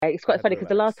It's quite Mad funny because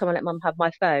the last relax. time I let Mum have my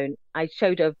phone, I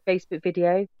showed her a Facebook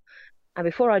video, and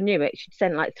before I knew it, she'd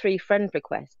sent like three friend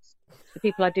requests to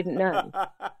people I didn't know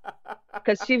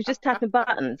because she was just tapping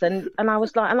buttons, and I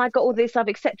was like, and I got all this, I've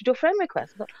accepted your friend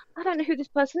request. I thought, I don't know who this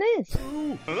person is.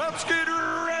 Let's get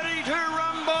ready to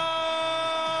rumble!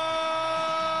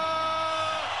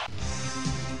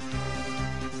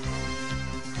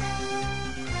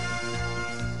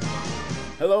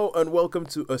 Hello and welcome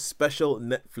to a special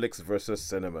Netflix versus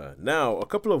cinema. Now, a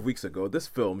couple of weeks ago, this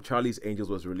film, Charlie's Angels,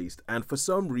 was released, and for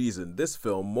some reason, this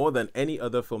film, more than any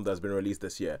other film that's been released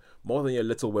this year, more than your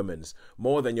Little Women's,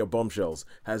 more than your Bombshells,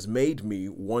 has made me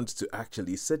want to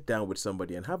actually sit down with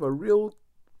somebody and have a real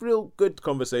good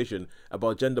conversation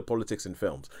about gender politics in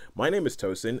films. My name is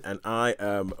Tosin, and I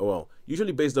am, well,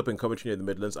 usually based up in Coventry in the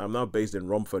Midlands. I'm now based in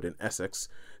Romford in Essex,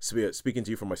 speaking to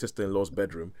you from my sister-in-law's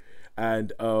bedroom.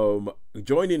 And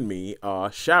joining me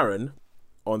are Sharon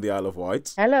on the Isle of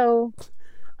Wight Hello,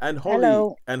 and Holly.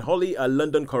 hello. And Holly, a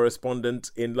London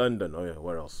correspondent in London. Oh yeah,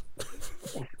 where else?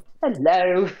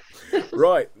 Hello.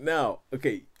 Right now,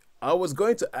 okay. I was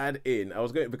going to add in.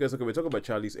 Because okay, we're talking about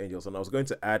Charlie's Angels, and I was going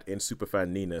to add in superfan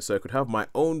Nina, so I could have my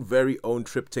own very own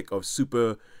triptych of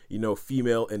super,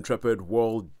 female intrepid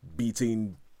world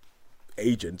beating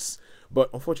agents. But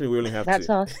unfortunately, we only have That's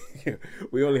two. us.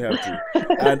 We only have two,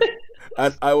 and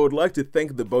I would like to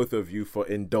thank the both of you for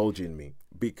indulging me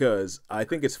because I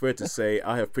think it's fair to say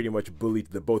I have pretty much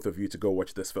bullied the both of you to go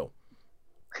watch this film.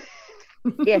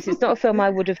 Yes, it's not a film I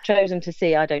would have chosen to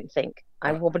see, I don't think.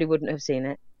 I probably wouldn't have seen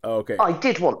it. Okay. I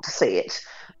did want to see it,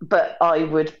 but I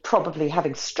would probably,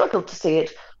 having struggled to see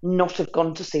it, not have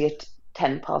gone to see it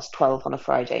 10 past 12 on a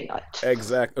Friday night.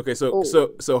 Exact. Okay, so Oh.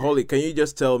 so Holly, can you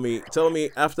just tell me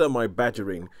after my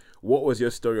badgering, what was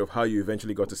your story of how you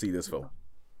eventually got to see this film?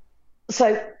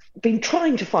 So, been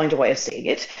trying to find a way of seeing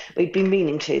it. We'd been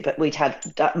meaning to, but we'd had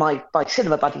my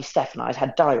cinema buddy Steph and I had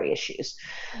had diary issues.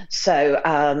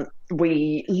 So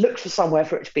we looked for somewhere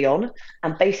for it to be on,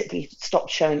 and basically it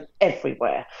stopped showing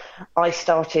everywhere. I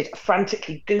started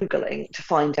frantically Googling to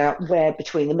find out where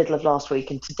between the middle of last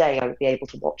week and today I would be able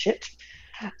to watch it.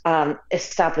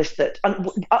 Established that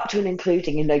up to and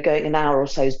including, going an hour or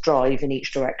so's drive in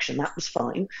each direction, that was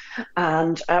fine.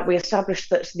 And we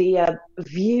established that the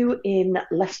view in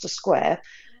Leicester Square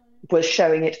was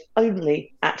showing it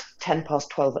only at 10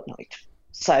 past 12 at night.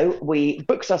 So we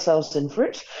booked ourselves in for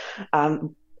it.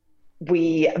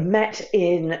 We met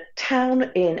in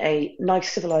town in a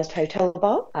nice civilized hotel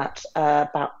bar at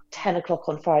about 10 o'clock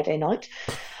on Friday night,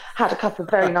 had a couple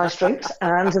of very nice drinks,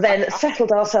 and then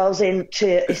settled ourselves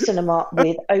into a cinema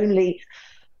with only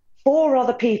four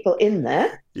other people in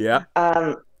there. Yeah.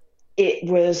 It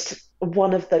was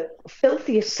one of the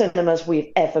filthiest cinemas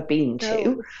we've ever been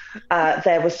to.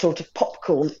 There was sort of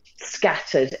popcorn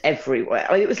scattered everywhere.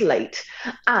 I mean, it was late,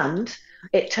 and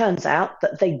it turns out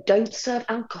that they don't serve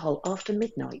alcohol after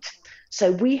midnight.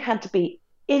 So we had to be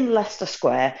in Leicester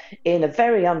Square in a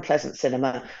very unpleasant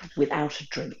cinema without a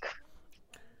drink.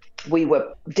 We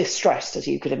were distressed, as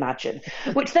you could imagine,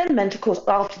 which then meant, of course,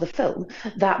 after the film,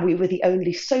 that we were the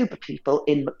only sober people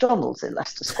in McDonald's in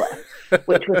Leicester Square,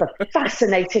 which was a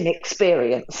fascinating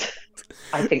experience,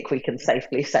 I think we can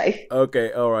safely say.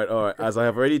 Okay, all right, all right. As I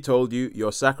have already told you,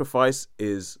 your sacrifice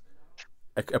is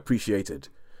appreciated.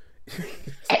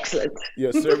 Excellent.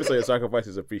 Your service or your sacrifice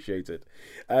is appreciated.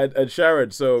 And Sharon,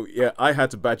 so yeah, I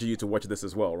had to badger you to watch this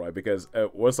as well, right? Because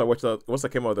once I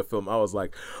came out of the film, I was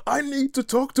like, I need to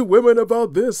talk to women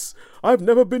about this. I've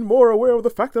never been more aware of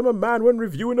the fact I'm a man when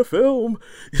reviewing a film.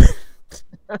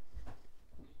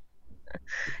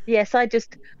 Yes,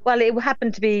 well, it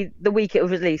happened to be the week it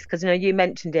was released because, you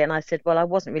mentioned it and I said, well, I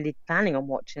wasn't really planning on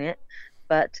watching it,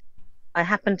 but I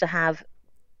happened to have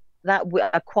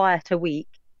a quieter week.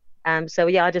 So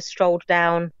yeah, I just strolled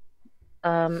down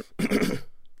one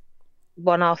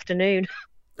afternoon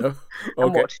Oh, and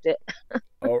okay, watched it.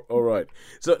 all right.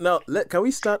 So now, can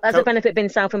we start? As a benefit being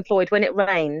self-employed, when it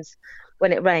rains,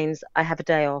 I have a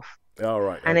day off, All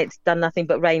right. and it's done nothing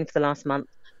but rain for the last month.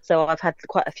 So I've had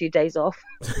quite a few days off.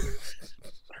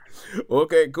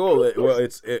 Okay, cool. Well,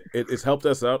 it's helped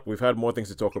us out. We've had more things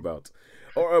to talk about.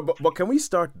 But can we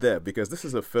start there? Because this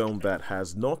is a film that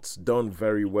has not done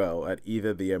very well at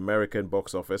either the American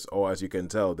box office or, as you can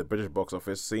tell, the British box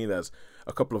office, seeing as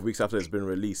a couple of weeks after it's been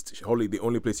released, wholly the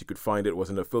only place you could find it was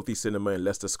in a filthy cinema in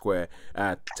Leicester Square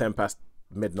at 10 past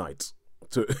midnight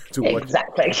to watch.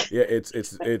 Exactly. Yeah,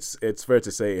 it's fair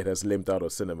to say it has limped out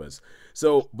of cinemas.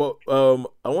 So, but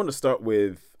I want to start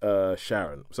with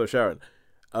Sharon. So Sharon,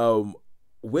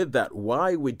 with that,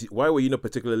 why were you not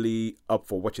particularly up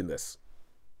for watching this?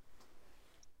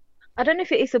 I don't know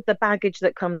if it is of the baggage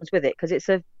that comes with it,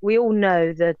 because we all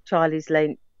know the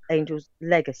Angels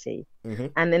legacy. Hmm.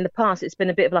 And in the past, it's been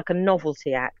a bit of like a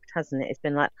novelty act, hasn't it? It's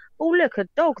been like, oh, look, a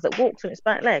dog that walks on its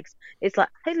back legs. It's like,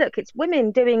 hey, look, it's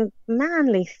women doing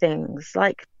manly things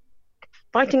like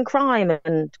fighting crime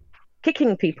and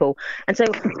kicking people. And so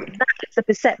that's the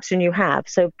perception you have.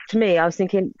 So to me, I was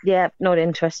thinking, yeah, not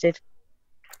interested.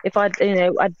 If I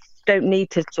don't need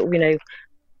to sort of,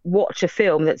 watch a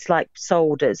film that's like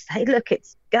sold as, hey, look,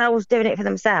 it's girls doing it for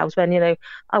themselves. When,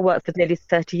 I worked for nearly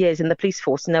 30 years in the police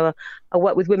force, and I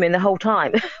worked with women the whole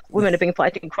time. Women have been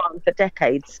fighting crime for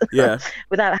decades Yeah.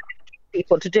 without having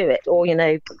people to do it, or,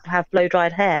 have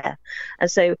blow-dried hair. And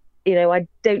so,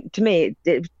 to me,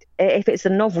 if it's a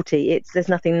novelty, there's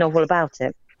nothing novel about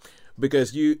it.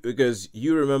 Because you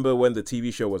remember when the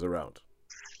TV show was around.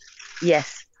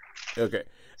 Yes. Okay.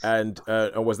 And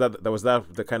was that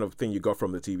the kind of thing you got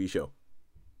from the TV show?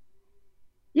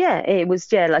 Yeah, it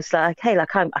was. Yeah, like hey,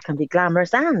 like I can be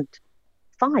glamorous and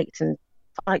fight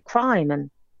crime,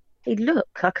 and hey,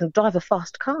 look, I can drive a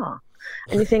fast car.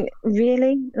 And you think,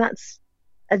 really, that's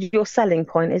your selling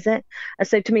point, is it? And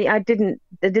so to me, I didn't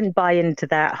buy into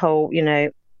that whole,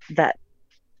 that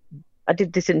I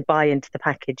didn't buy into the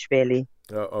package really.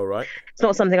 All right. It's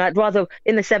not something I'd rather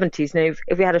in the 70s.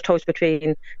 If we had a choice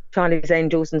between Charlie's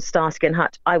Angels and Starsky and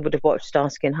Hutch, I would have watched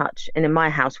Starsky and Hutch, and in my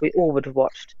house, we all would have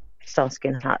watched Starsky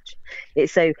and Hutch.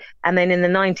 And then in the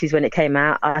 90s when it came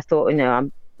out, I thought, I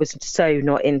was so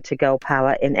not into girl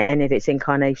power in any of its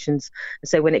incarnations. And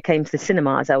so when it came to the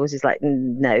cinemas, I was just like,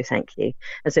 no, thank you.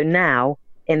 And so now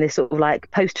in this sort of like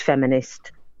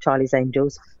post-feminist Charlie's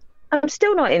Angels, I'm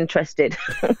still not interested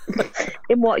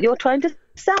in what you're trying to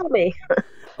sell me.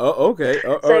 Oh, okay.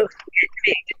 So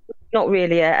it's not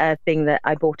really a thing that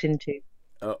I bought into.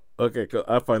 Okay, cool.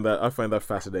 I find that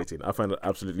fascinating. I find it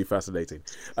absolutely fascinating.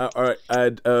 All right,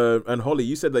 and Holly,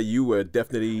 you said that you were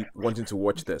definitely wanting to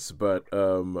watch this, but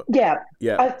yeah.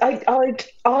 I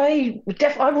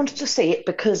wanted to see it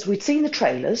because we'd seen the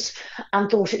trailers and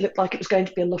thought it looked like it was going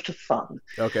to be a lot of fun.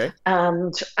 Okay.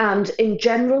 And in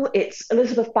general, it's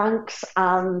Elizabeth Banks,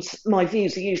 and my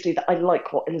views are usually that I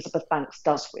like what Elizabeth Banks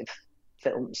does with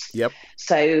films. Yep.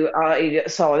 So I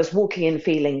was walking in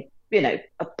feeling, a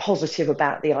positive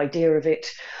about the idea of it.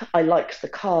 I liked the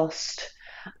cast.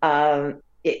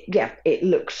 It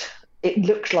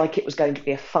looked like it was going to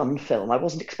be a fun film. I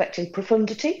wasn't expecting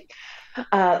profundity,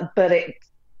 but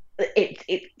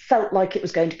it felt like it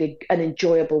was going to be an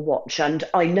enjoyable watch. And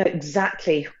I know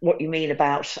exactly what you mean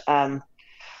about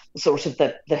sort of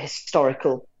the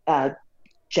historical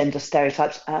gender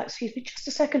stereotypes. Excuse me just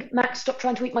a second, Max, stop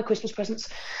trying to eat my Christmas presents.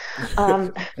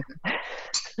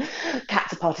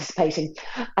 Cats are participating.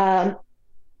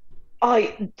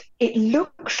 It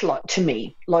looks like to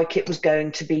me like it was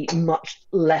going to be much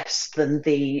less than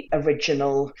the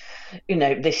original.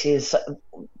 This is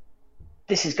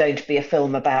going to be a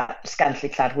film about scantily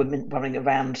clad women running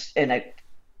around,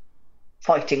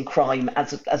 fighting crime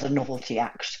as a novelty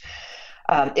act.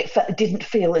 It didn't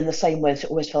feel in the same way as it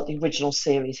always felt the original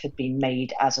series had been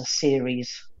made as a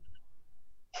series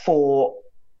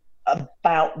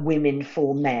about women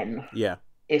for men. Yeah.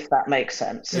 If that makes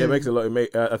sense. Yeah, it makes a lot.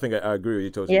 I think I agree with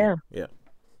you totally. Yeah. Yeah.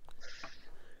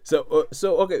 So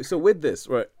okay. So with this,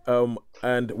 right?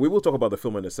 And we will talk about the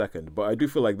film in a second, but I do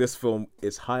feel like this film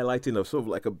is highlighting a sort of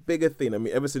like a bigger thing. I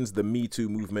mean, ever since the Me Too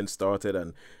movement started,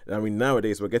 and I mean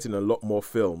nowadays we're getting a lot more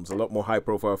films, a lot more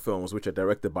high-profile films which are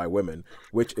directed by women,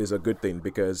 which is a good thing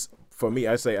because for me,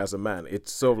 I say as a man,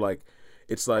 it's sort of like.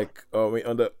 It's like I mean,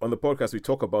 on the podcast we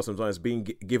talk about sometimes being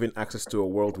given access to a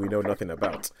world we know nothing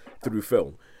about through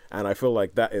film, and I feel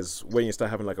like that is when you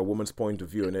start having like a woman's point of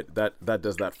view in it. That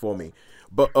does that for me.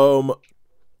 But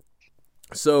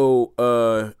so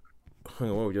hang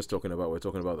on, what were we just talking about? We're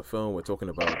talking about the film. We're talking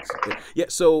about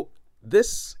So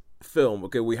this film,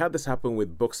 okay, we had this happen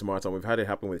with Booksmart, and we've had it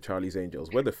happen with Charlie's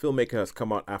Angels, where the filmmaker has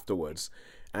come out afterwards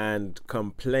and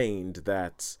complained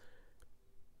that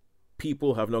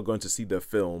people have not gone to see the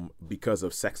film because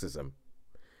of sexism.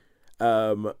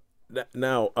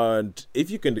 Now, and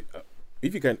if you can,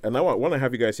 and I want to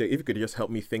have you guys here, if you could just help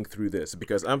me think through this,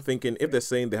 because I'm thinking if they're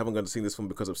saying they haven't gone to see this film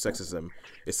because of sexism,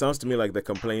 it sounds to me like they're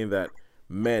complaining that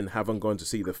men haven't gone to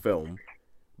see the film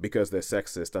because they're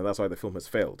sexist, and that's why the film has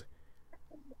failed.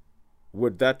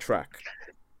 Would that track?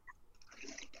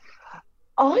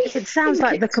 It sounds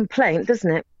like the complaint,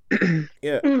 doesn't it?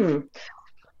 Yeah.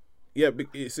 Yeah,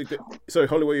 sorry,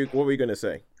 Holly, what were you going to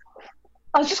say?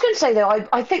 I was just going to say, though,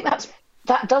 I think that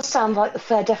does sound like the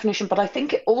fair definition, but I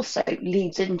think it also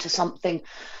leads into something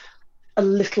a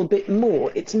little bit more.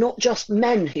 It's not just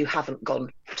men who haven't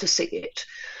gone to see it.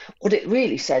 what it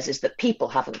really says is that people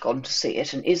haven't gone to see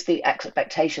it, and is the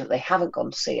expectation that they haven't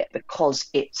gone to see it because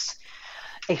it's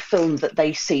a film that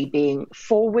they see being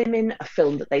for women, a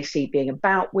film that they see being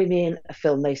about women, a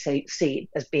film they see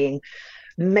as being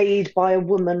made by a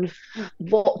woman.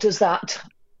 What does that?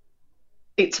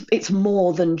 It's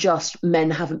more than just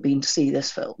men haven't been to see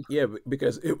this film. Yeah,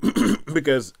 because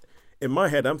because in my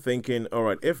head I'm thinking, all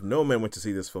right, if no men went to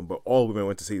see this film but all women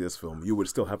went to see this film, you would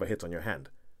still have a hit on your hand.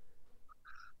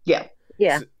 Yeah.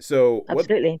 So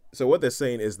absolutely. What they're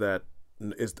saying is that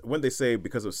when they say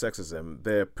because of sexism,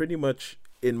 they're pretty much,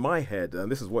 in my head,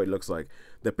 and this is what it looks like,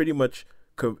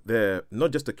 they're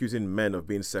not just accusing men of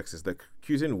being sexist, they're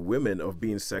accusing women of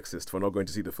being sexist for not going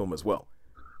to see the film as well.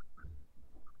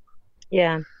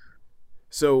 Yeah.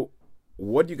 So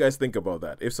what do you guys think about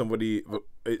that? If somebody,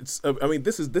 I mean,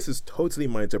 this is totally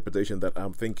my interpretation that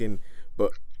I'm thinking,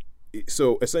 but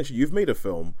so essentially you've made a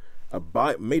film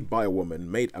made by a woman,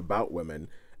 made about women,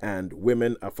 and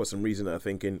women are for some reason are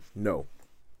thinking, no,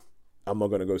 I'm not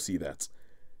going to go see that.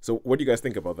 So what do you guys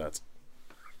think about that?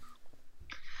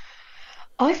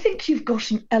 I think you've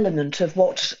got an element of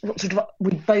what sort of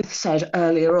we both said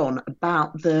earlier on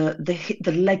about the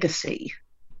legacy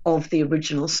of the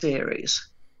original series.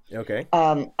 Okay.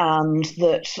 And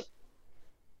that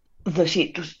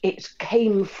it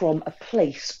came from a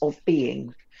place of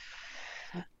being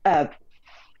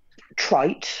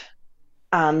trite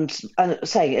and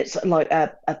saying it's like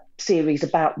a series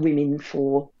about women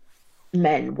for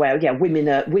men, where women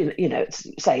are women.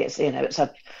 It's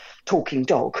a talking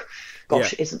dog.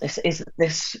 Gosh, yeah.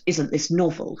 Isn't this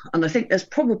novel? And I think there's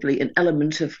probably an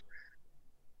element of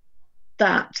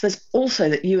that. There's also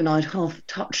that you and I half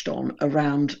touched on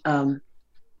around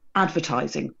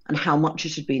advertising and how much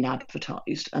it had been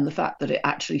advertised, and the fact that it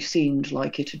actually seemed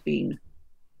like it had been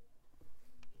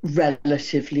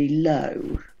relatively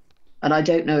low. And I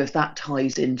don't know if that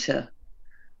ties into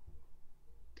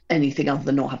anything other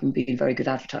than not having been very good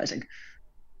advertising.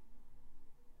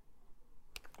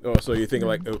 Oh, so you think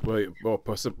like,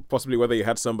 possibly whether you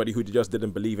had somebody who just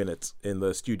didn't believe in it in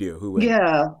the studio,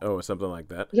 or something like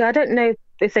that. Yeah, I don't know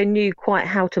if they knew quite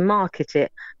how to market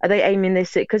it. Are they aiming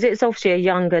this, because it's obviously a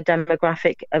younger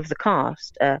demographic of the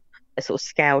cast, sort of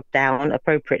scaled down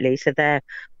appropriately. So they're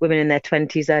women in their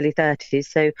 20s, early 30s.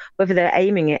 So whether they're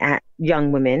aiming it at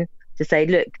young women to say,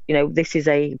 look, this is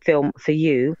a film for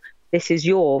you. This is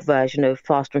your version of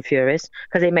Fast and Furious,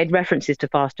 because they made references to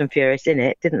Fast and Furious in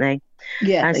it, didn't they?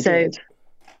 Yeah, and so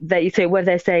where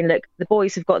they're saying, look, the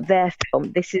boys have got their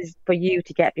film. This is for you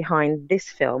to get behind this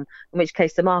film. In which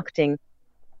case, the marketing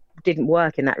didn't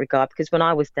work in that regard, because when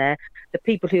I was there, the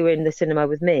people who were in the cinema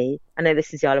with me, I know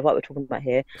this is the Isle of Wight we're talking about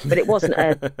here, but it wasn't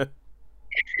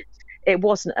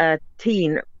a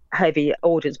teen-heavy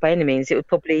audience by any means. It was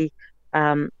probably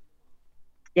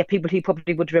people who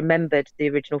probably would have remembered the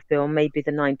original film, maybe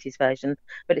the 90s version,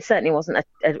 but it certainly wasn't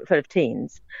full of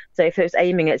teens. So if it was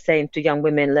aiming at saying to young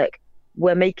women, look,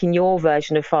 we're making your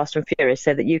version of Fast and Furious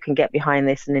so that you can get behind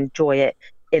this and enjoy it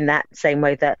in that same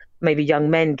way that maybe young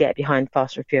men get behind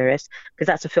Fast and Furious, because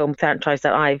that's a film franchise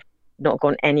that I've not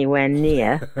gone anywhere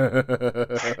near.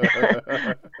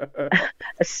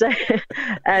 So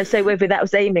whether that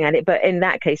was aiming at it, but in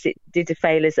that case it did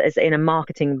fail as in a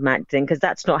marketing thing, because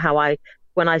that's not how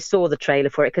when I saw the trailer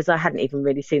for it, because I hadn't even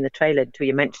really seen the trailer until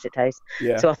you mentioned it, Toast.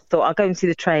 Yeah. So I thought I'll go and see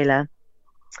the trailer,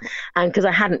 and because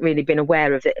I hadn't really been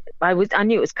aware of it, I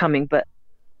knew it was coming, but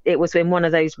it was in one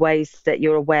of those ways that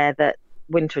you're aware that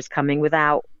winter is coming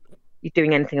without you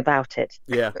doing anything about it.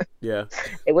 Yeah.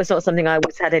 It was not something I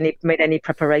made any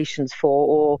preparations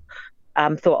for,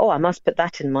 or thought, I must put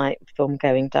that in my film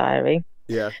going diary.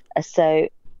 Yeah. So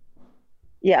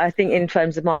yeah, I think in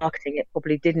terms of marketing, it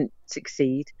probably didn't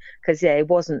succeed, because it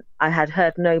wasn't. I had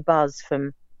heard no buzz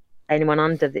from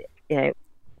anyone from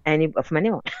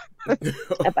anyone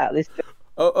about this film.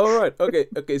 Oh, all right.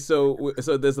 Okay. So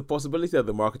there's a possibility that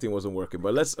the marketing wasn't working,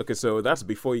 but so that's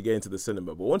before you get into the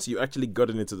cinema. But once you actually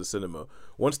gotten into the cinema,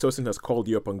 once Tosin has called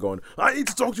you up and gone, I need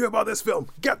to talk to you about this film.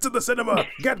 Get to the cinema.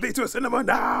 Get me to a cinema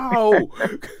now.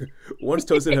 Once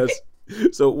Tosin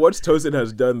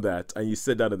has done that, and you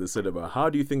sit down in the cinema, how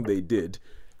do you think they did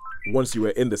once you were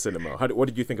in the cinema? What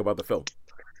did you think about the film?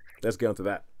 Let's get onto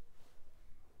that.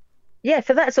 Yeah,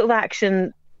 for that sort of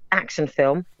action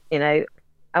film,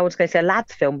 I was going to say a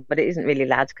lads film, but it isn't really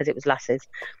lads because it was lasses.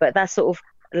 But that sort of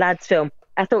lads film,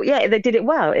 I thought, yeah, they did it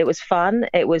well. It was fun.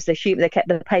 It was they kept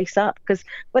the pace up, because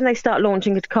when they start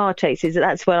launching into car chases,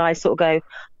 that's where I sort of go,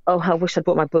 oh, I wish I'd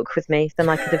brought my book with me. Then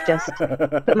I could have just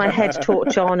put my head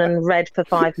torch on and read for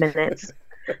 5 minutes.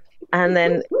 and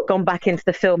then gone back into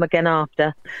the film again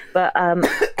after. But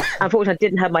unfortunately, I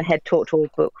didn't have my Head Taught All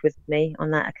book with me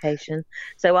on that occasion.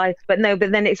 But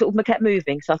then it sort of kept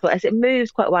moving. So I thought, as it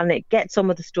moves quite well and it gets on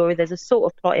with the story, there's a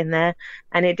sort of plot in there,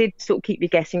 and it did sort of keep you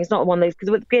guessing. It's not one of those, because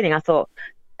at the beginning I thought,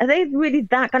 are they really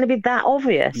going to be that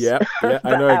obvious? Yeah, I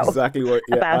know exactly what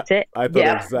about it. I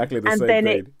thought exactly the same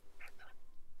thing.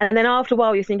 And then after a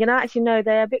while, you're thinking, actually, no,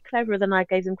 they're a bit cleverer than I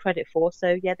gave them credit for.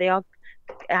 So, yeah, they are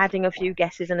adding a few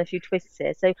guesses and a few twists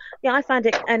here. So, yeah, I found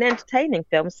it an entertaining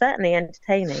film, certainly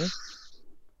entertaining.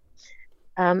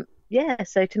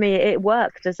 So to me, it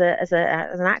worked as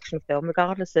an action film,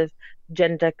 regardless of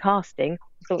gender casting.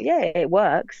 I thought, yeah, it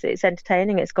works. It's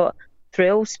entertaining. It's got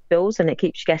thrills, spills, and it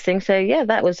keeps you guessing. So, yeah,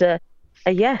 that was a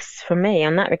yes from me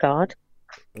on that regard.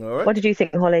 All right. What did you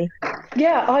think, Holly?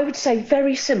 Yeah, I would say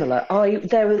very similar.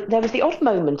 There was the odd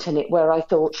moment in it where I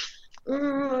thought,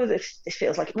 this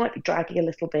feels like it might be dragging a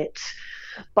little bit,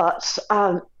 but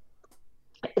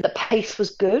the pace was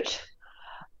good.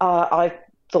 I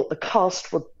thought the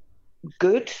cast were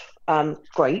good,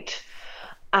 great,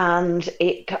 and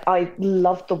I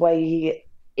loved the way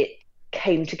it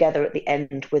came together at the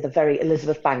end with a very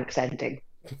Elizabeth Banks ending.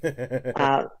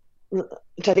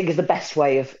 Which I think is the best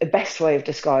way of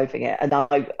describing it. And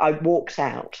I walked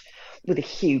out with a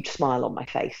huge smile on my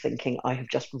face, thinking I have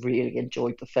just really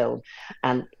enjoyed the film,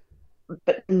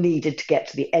 but needed to get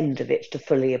to the end of it to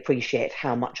fully appreciate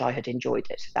how much I had enjoyed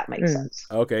it. If that makes sense.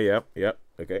 Okay. Yep.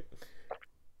 Okay.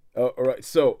 All right.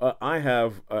 So I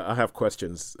have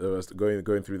questions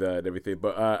going through that and everything,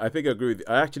 but I think I agree with you.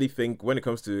 I actually think when it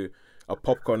comes to a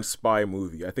popcorn spy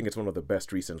movie, I think it's one of the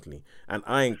best recently, and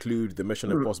I include the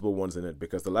Mission Impossible ones in it,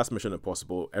 because the last Mission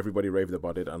Impossible, everybody raved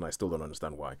about it, and I still don't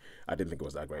understand why. I didn't think it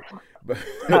was that great. But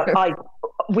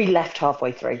we left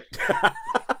halfway through.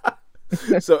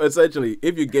 So essentially,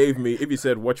 if you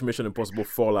said watch Mission Impossible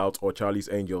Fallout or Charlie's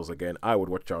Angels again, I would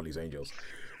watch Charlie's Angels.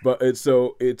 But what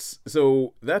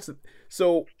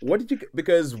did you,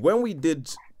 because when we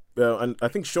did. And I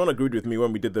think Sean agreed with me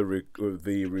when we did the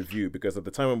review, because at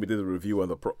the time when we did the review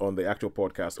on the actual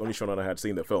podcast, only Sean and I had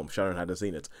seen the film. Sharon hadn't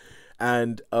seen it,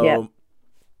 and and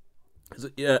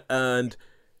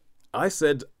I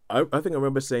said I think I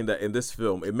remember saying that in this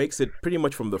film, it makes it pretty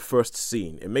much from the first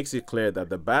scene. It makes it clear that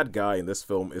the bad guy in this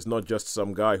film is not just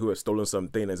some guy who has stolen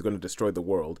something and is going to destroy the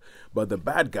world, but the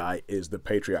bad guy is the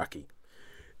patriarchy.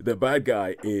 The bad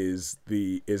guy is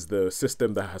the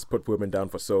system that has put women down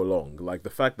for so long. Like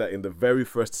the fact that in the very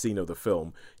first scene of the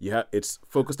film, it's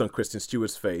focused on Kristen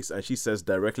Stewart's face, and she says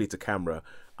directly to camera,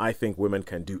 "I think women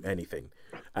can do anything."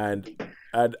 And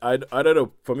I don't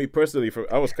know. For me personally,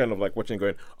 I was kind of like watching,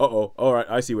 going, "Uh-oh, all right,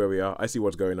 I see where we are. I see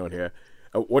what's going on here."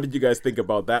 What did you guys think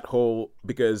about that whole?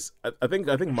 Because I think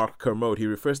Mark Kermode, he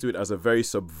refers to it as a very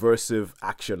subversive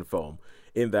action film,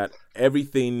 in that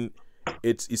everything.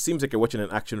 It seems like you're watching an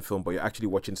action film, but you're actually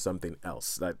watching something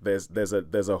else. Like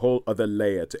there's a whole other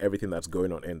layer to everything that's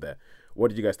going on in there. What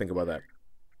did you guys think about that?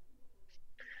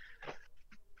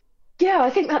 Yeah, I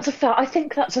think that's a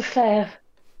fair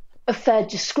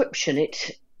description.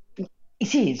 It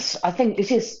is. I think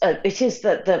it is that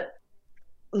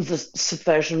the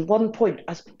subversion. One point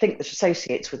I think that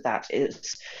associates with that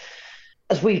is,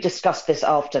 as we discussed this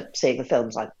after seeing the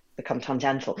films, I become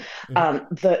tangential,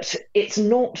 that it's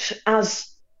not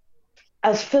as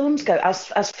films go,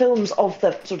 as films of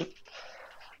the sort of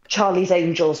Charlie's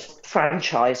Angels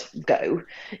franchise go,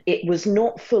 it was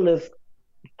not full of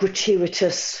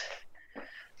gratuitous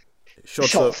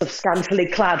shots of scantily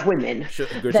clad women.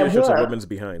 Gratuitous shots of women's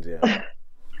behind, yeah.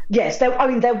 Yes,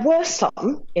 there were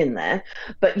some in there,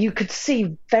 but you could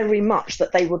see very much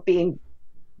that they were being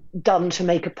done to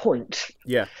make a point.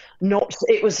 Yeah.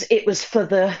 It was for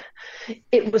the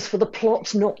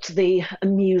plot, not the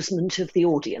amusement of the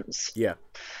audience. Yeah.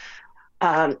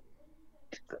 I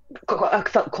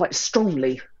felt quite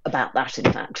strongly about that,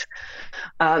 in fact.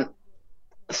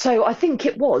 So I think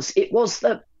it was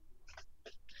the.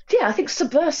 Yeah, I think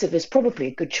subversive is probably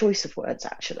a good choice of words,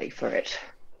 actually, for it.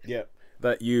 Yeah.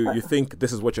 That you think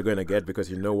this is what you're going to get because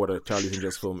you know what a Charlie's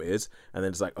Angels film is, and then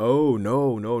it's like, oh,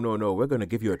 no, we're going to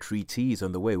give you a treatise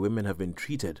on the way women have been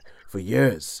treated for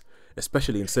years,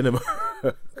 especially in cinema.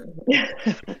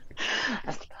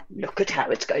 Look at how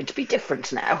it's going to be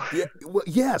different now. Yeah, well,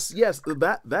 yes,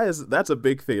 that's a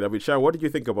big thing. I mean, Sharon, what did you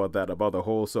think about that, about the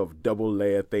whole sort of double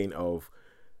layer thing of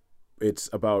it's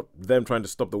about them trying to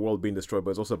stop the world being destroyed,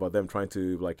 but it's also about them trying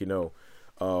to, like,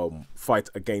 fight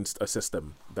against a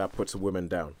system that puts women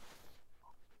down.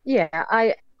 Yeah,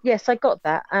 I got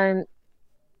that, and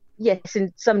yes,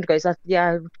 in some degrees, I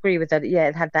agree with that. Yeah,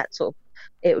 it had that sort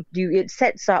of it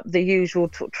sets up the usual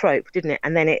trope, didn't it?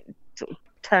 And then it sort of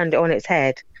turned it on its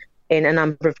head in a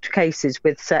number of cases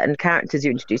with certain characters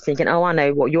you introduce, thinking, oh, I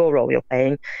know what your role you're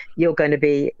playing. You're going to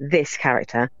be this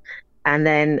character. And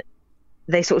then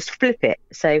they sort of flip it.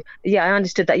 So, yeah, I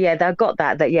understood that. Yeah, they got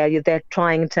that, they're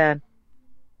trying to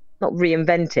not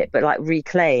reinvent it, but like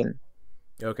reclaim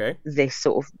this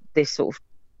sort of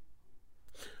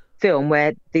film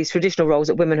where these traditional roles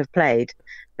that women have played,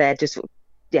 they're just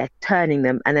turning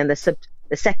them, and then the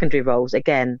secondary roles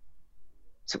again,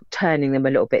 sort of turning them a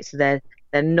little bit, so they're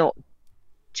not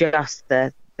just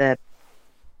the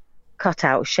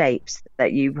cutout shapes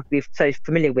that you be so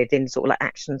familiar with in sort of like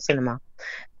action cinema.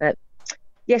 But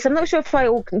yes, I'm not sure if I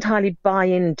all entirely buy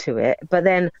into it, but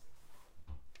then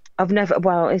I've never.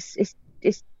 Well, it's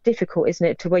difficult, isn't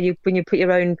it? To when you put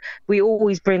your own. We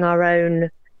always bring our own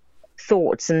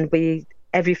thoughts, and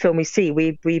every film we see,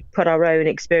 we put our own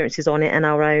experiences on it and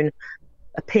our own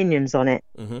opinions on it.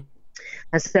 Mm-hmm.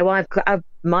 And so I've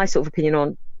my sort of opinion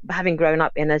on, having grown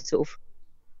up in a sort of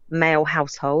male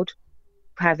household,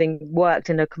 having worked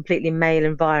in a completely male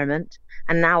environment,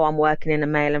 and now I'm working in a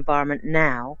male environment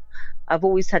now. I've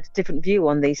always had a different view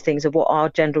on these things of what are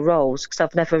gender roles, because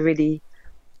I've never really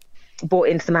bought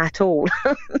into them at all.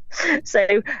 So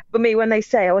for me, when they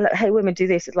say, oh, hey, women do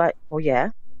this, it's like, well, yeah,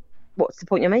 what's the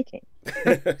point you're making?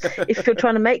 If you're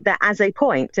trying to make that as a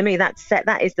point, to me, that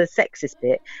is the sexist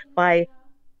bit, by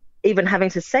even having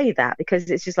to say that,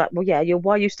 because it's just like, well, yeah,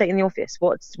 why are you stating the obvious?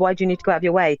 Why do you need to go out of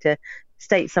your way to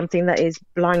state something that is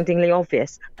blindingly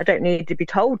obvious? I don't need to be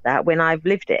told that when I've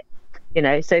lived it,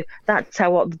 so that's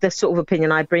the sort of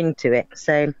opinion I bring to it.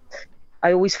 So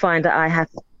I always find that I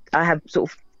have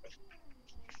sort of,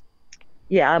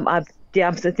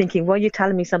 I'm thinking, well, you're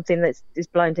telling me something that is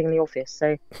blindingly obvious.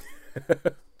 So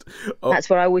that's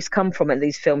where I always come from at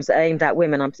these films that are aimed at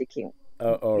women. I'm thinking,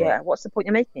 right. What's the point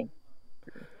you're making?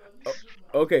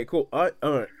 Okay, cool. All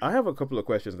right. I have a couple of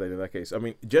questions then in that case. I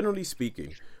mean, generally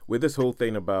speaking, with this whole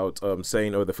thing about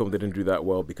saying, the film didn't do that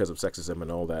well because of sexism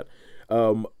and all that,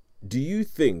 do you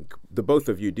think, the both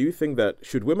of you, that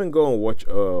should women go and watch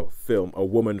a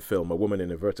woman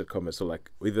in inverted commas, so like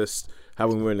either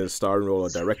having women in a starring role or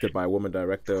directed by a woman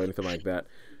director or anything like that,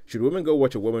 should women go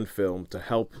watch a woman film to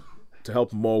help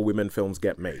more women films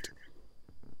get made?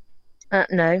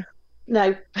 No.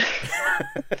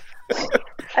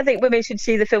 I think women should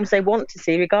see the films they want to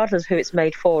see, regardless of who it's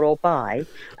made for or by.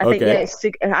 I think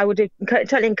I would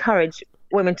totally encourage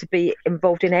women to be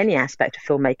involved in any aspect of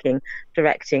filmmaking,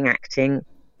 directing, acting,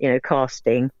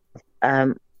 casting.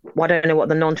 I don't know what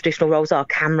the non-traditional roles are,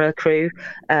 camera crew,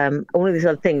 all of these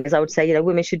other things. I would say,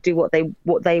 women should do what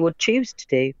they would choose to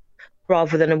do,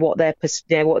 rather than what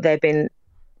they've been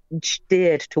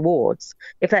steered towards.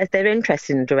 If they're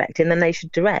interested in directing, then they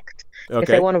should direct. Okay. If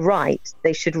they want to write,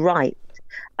 they should write.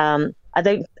 I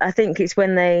think it's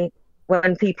when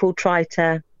people try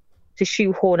to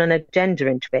shoehorn an agenda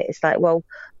into it. It's like, well,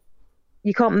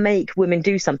 you can't make women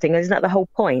do something. Isn't that the whole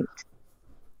point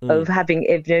of having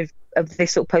of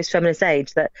this sort of post-feminist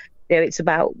age, that it's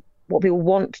about what people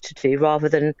want to do, rather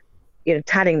than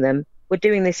telling them, we're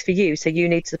doing this for you, so you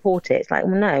need to support it. It's like,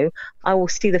 well, no, I will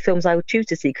see the films I would choose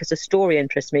to see because the story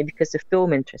interests me, because the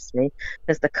film interests me,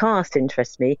 because the cast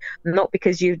interests me, not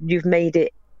because you've made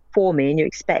it for me and you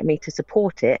expect me to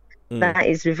support it. That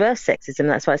is reverse sexism.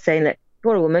 That's why I'm saying that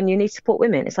you're a woman, you need to support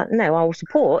women. It's like, no, I will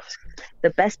support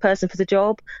the best person for the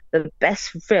job, the best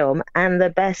film, and the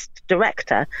best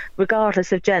director,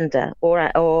 regardless of gender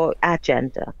or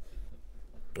agenda.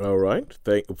 All right,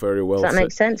 very well. Does that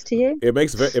make sense to you? It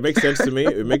makes sense to me.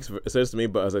 It makes sense to me.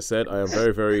 But as I said, I am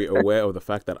very, very aware of the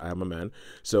fact that I am a man.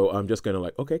 So I'm just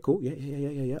gonna okay, cool,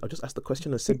 yeah. I'll just ask the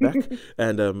question and sit back.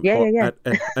 And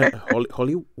And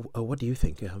Holly, what do you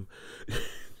think?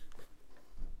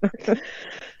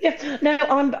 Yeah, no,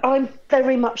 I'm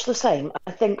very much the same.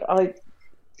 I think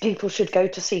people should go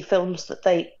to see films that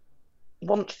they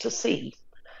want to see.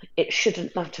 It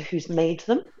shouldn't matter who's made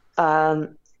them.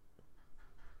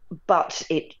 But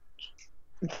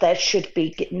there should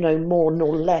be no more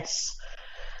nor less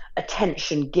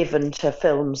attention given to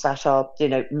films that are,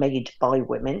 made by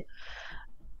women.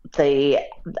 They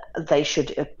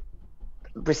should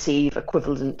receive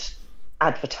equivalent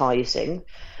advertising.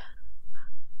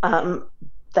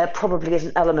 There probably is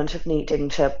an element of needing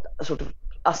to sort of,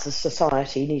 us as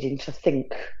society, needing to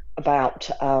think about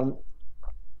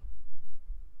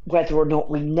whether or not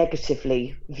we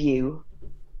negatively view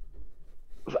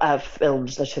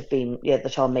films that have been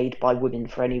that are made by women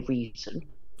for any reason.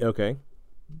 Okay.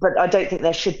 But I don't think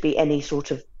there should be any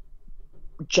sort of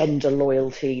gender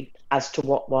loyalty as to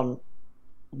what one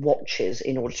watches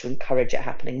in order to encourage it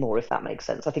happening more, if that makes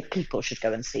sense. I think people should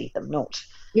go and see them,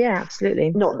 Yeah,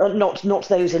 absolutely. not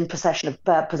those in possession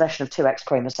of two X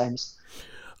chromosomes.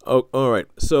 Oh, all right.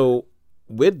 So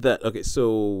with that, okay.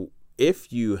 So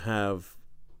if you have,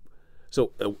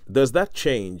 does that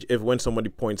change if when somebody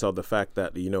points out the fact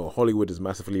that Hollywood is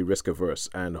massively risk averse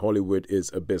and Hollywood is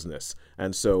a business,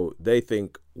 and so they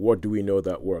think, what do we know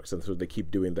that works, and so they keep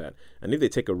doing that. And if they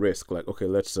take a risk, like okay,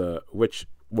 let's which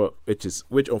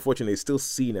unfortunately is still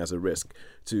seen as a risk,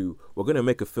 we're going to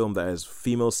make a film that is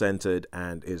female centered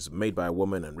and is made by a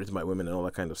woman and written by women and all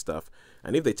that kind of stuff.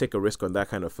 And if they take a risk on that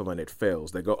kind of film and it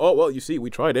fails, they go, oh well, you see, we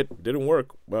tried it didn't work.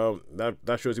 Well,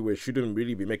 that shows you we shouldn't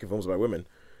really be making films by women.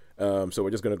 So we're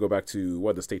just going to go back to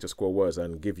what the status quo was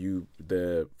and give you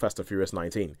the Fast and Furious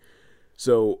 19.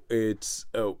 So it's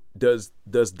does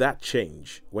that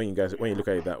change when you look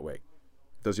at it that way?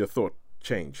 Does your thought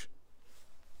change?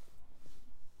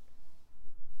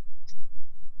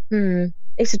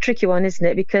 It's a tricky one, isn't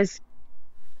it? Because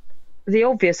the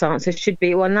obvious answer should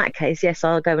be, well, in that case, yes,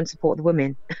 I'll go and support the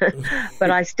women.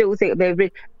 But I still think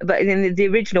the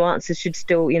original answer should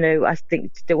still, I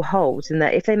think still holds, in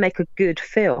that if they make a good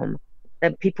film,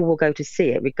 then people will go to see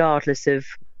it regardless of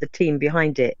the team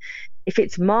behind it. If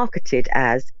it's marketed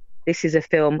as this is a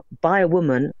film by a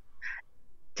woman,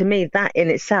 to me, that in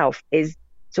itself is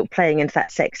sort of playing into that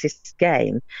sexist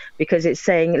game, because it's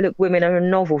saying, look, women are a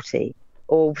novelty,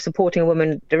 or supporting a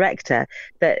woman director,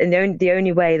 that the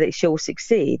only way that she'll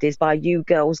succeed is by you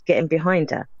girls getting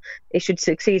behind her. It should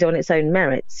succeed on its own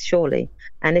merits, surely.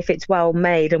 And if it's well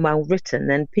made and well written,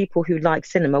 then people who like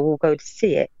cinema will go to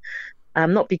see it,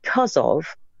 not because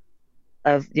of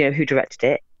who directed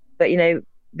it, but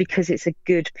because it's a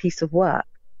good piece of work.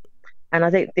 And I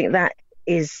don't think that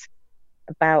is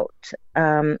about.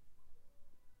 But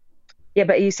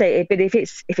you say, but if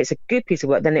it's a good piece of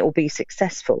work, then it will be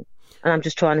successful. And I'm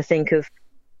just trying to think of,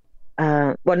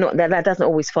 not that doesn't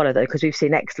always follow though, because we've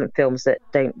seen excellent films that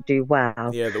don't do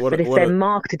well. Yeah, but if they're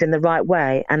marketed in the right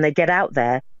way and they get out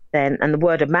there, then and the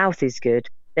word of mouth is good,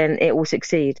 then it will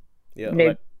succeed.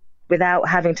 Yeah, without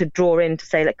having to draw in to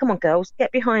say, like, come on, girls,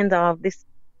 get behind this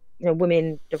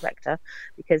women director,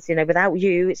 because without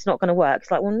you, it's not going to work. It's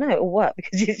like, well, no, it'll work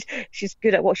because she's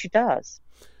good at what she does.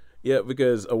 Yeah,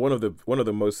 because one of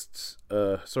the most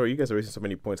sorry, you guys are raising so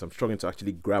many points. I'm struggling to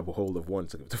actually grab a hold of one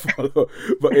to follow.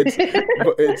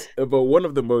 but one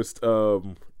of the most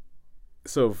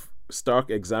sort of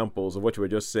stark examples of what you were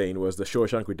just saying was the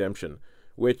Shawshank Redemption,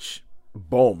 which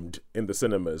bombed in the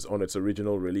cinemas on its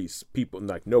original release. People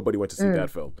nobody went to see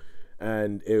that film.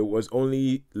 And it was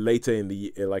only later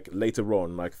later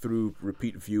on, through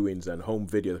repeat viewings and home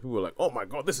video, that people were like, oh my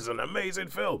God, this is an amazing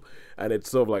film. And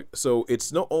it's sort of so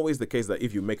it's not always the case that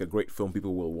if you make a great film,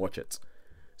 people will watch it.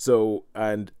 So,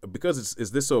 and because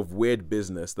it's this sort of weird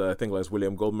business that I think, as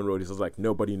William Goldman wrote, he says,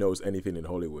 nobody knows anything in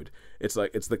Hollywood. It's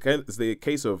the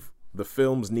case of the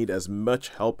films need as much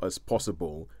help as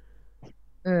possible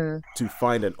to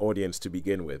find an audience to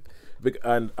begin with.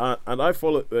 And I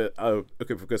follow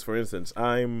okay, because for instance,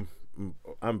 I'm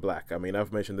black. I mean,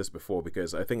 I've mentioned this before,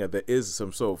 because I think that there is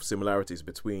some sort of similarities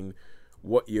between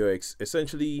what you're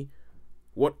essentially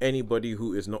what anybody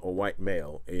who is not a white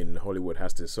male in Hollywood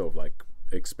has to sort of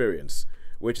experience.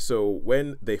 So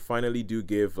when they finally do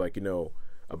give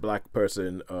a black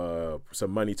person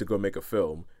some money to go make a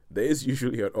film, there is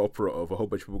usually an opera of a whole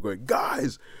bunch of people going,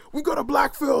 guys, we got a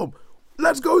black film.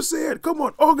 Let's go see it. Come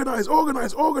on, organize.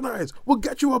 We'll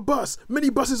get you a bus, many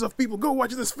buses of people. Go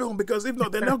watch this film, because if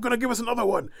not, they're not going to give us another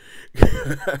one.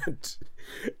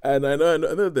 and I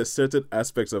know there's certain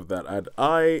aspects of that. And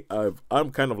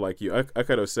I'm kind of like you. I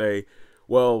kind of say,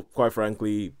 well, quite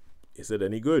frankly, is it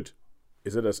any good?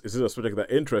 Is it a subject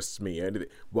that interests me?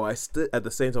 But I still, at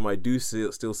the same time, I do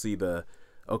still see but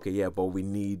we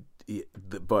need.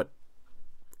 But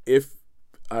if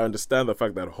I understand the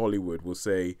fact that Hollywood will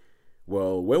say,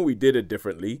 well, when we did it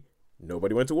differently,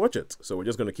 nobody went to watch it. So we're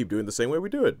just going to keep doing the same way we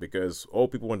do it, because all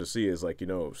people want to see is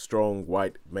strong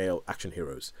white male action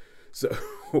heroes. So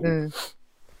do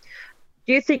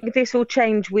you think this will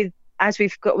change as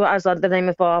the name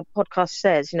of our podcast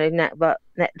says,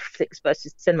 Netflix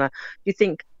versus cinema? Do you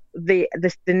think the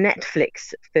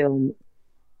Netflix film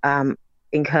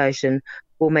incursion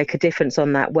will make a difference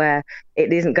on that, where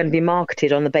it isn't going to be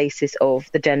marketed on the basis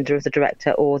of the gender of the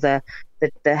director, or the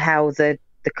how the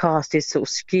cast is sort of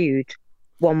skewed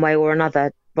one way or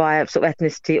another via sort of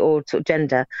ethnicity or sort of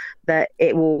gender, that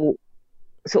it will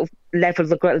sort of level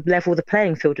the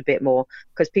playing field a bit more,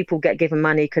 because people get given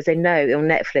money because they know on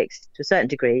Netflix, to a certain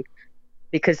degree,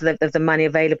 because of the money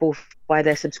available by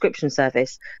their subscription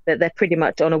service, that they're pretty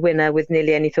much on a winner with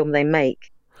nearly any film they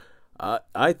make.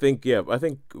 I think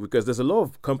because there's a lot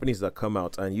of companies that come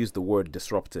out and use the word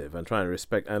disruptive and try and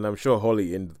respect, and I'm sure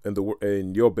Holly in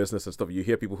your business and stuff, you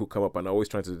hear people who come up and are always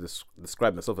trying to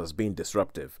describe themselves as being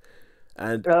disruptive,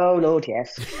 and Oh Lord,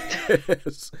 yes.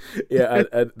 yeah,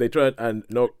 and they try and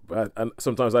not, and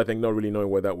sometimes I think not really knowing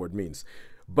what that word means,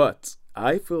 but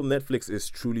I feel Netflix is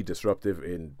truly disruptive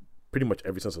in pretty much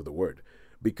every sense of the word,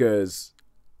 because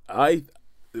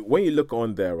when you look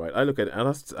on there, right, I look at it and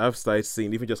I've started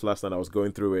seeing, even just last night I was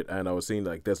going through it and I was seeing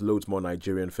like there's loads more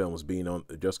Nigerian films being on,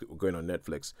 just going on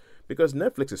Netflix, because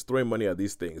Netflix is throwing money at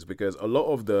these things, because a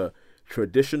lot of the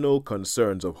traditional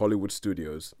concerns of Hollywood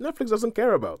studios, Netflix doesn't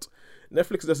care about.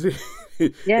 Netflix doesn't.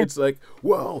 Yeah. It's like,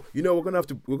 well, we're gonna have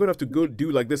to go do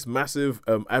like this massive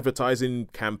advertising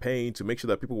campaign to make sure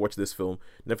that people watch this film.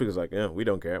 Netflix is like, yeah, we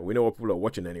don't care. We know what people are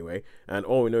watching anyway, and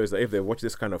all we know is that if they watch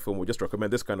this kind of film, we'll just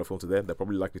recommend this kind of film to them. They're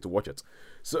probably likely to watch it.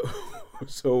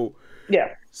 So,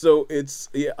 Yeah. so it's,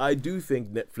 yeah, I do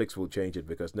think Netflix will change it,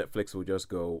 because Netflix will just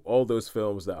go, all those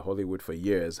films that Hollywood for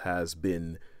years has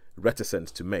been reticent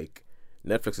to make,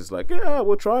 Netflix is like, yeah,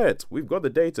 we'll try it. We've got the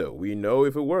data. We know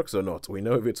if it works or not. We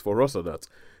know if it's for us or not.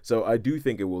 So I do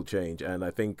think it will change, and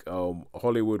I think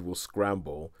Hollywood will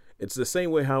scramble. It's the same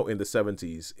way how in the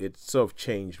 70s it sort of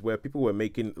changed, where people were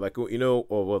making, like, or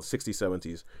 60s,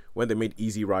 70s, when they made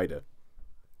Easy Rider.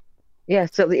 Yeah,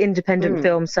 so the independent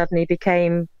film suddenly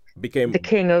became the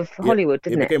king of Hollywood,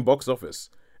 didn't it it? became box office,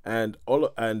 and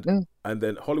and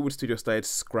then Hollywood studios started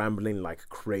scrambling like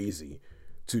crazy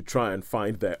to try and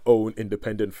find their own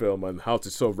independent film and how to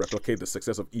sort of replicate the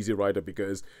success of Easy Rider,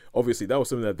 because obviously that was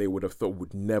something that they would have thought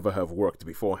would never have worked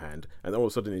beforehand, and all of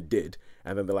a sudden it did,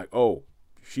 and then they're like, oh,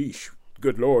 sheesh,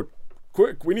 good lord,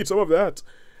 quick, we need some of that.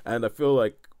 And I feel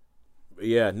like,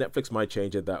 yeah, Netflix might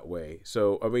change it that way.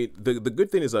 So I mean, the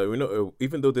good thing is that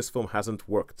even though this film hasn't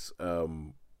worked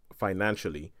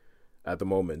financially at the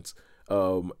moment,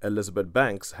 Elizabeth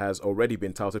Banks has already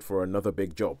been touted for another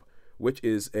big job, which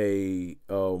is a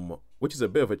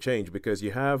bit of a change, because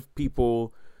you have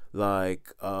people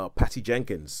like Patty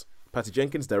Jenkins. Patty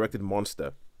Jenkins directed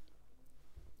Monster,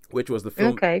 which was the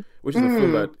film, which is the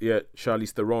film that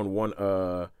Charlize Theron won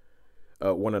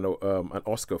an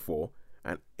Oscar for.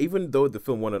 And even though the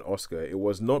film won an Oscar, it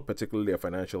was not particularly a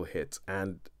financial hit.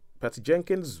 And Patty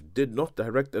Jenkins did not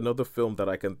direct another film that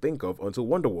I can think of until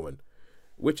Wonder Woman,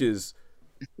 which is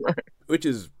I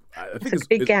think it's a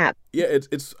big gap. Yeah,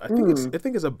 I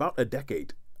think it's about a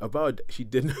decade. She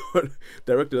did not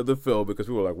direct another film, because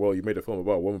people were like, well, you made a film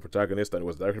about a woman protagonist and it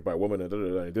was directed by a woman, and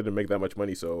it didn't make that much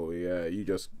money, so yeah, you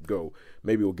just go.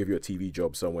 Maybe we'll give you a TV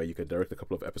job somewhere, you can direct a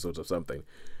couple of episodes of something.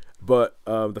 But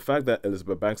the fact that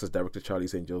Elizabeth Banks has directed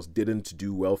Charlie's Angels didn't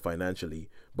do well financially,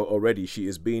 but already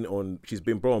she's been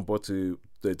brought on board to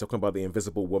talking about The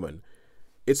Invisible Woman.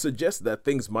 It suggests that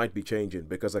things might be changing,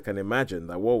 because I can imagine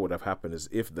that what would have happened is,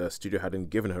 if the studio hadn't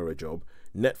given her a job,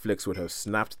 Netflix would have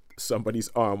snapped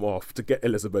somebody's arm off to get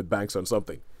Elizabeth Banks on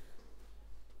something.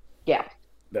 Yeah.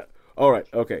 All right.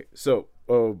 Okay. So,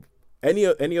 any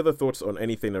other thoughts on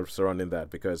anything surrounding that?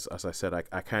 Because, as I said,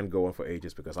 I can't go on for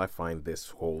ages, because I find this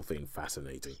whole thing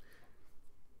fascinating.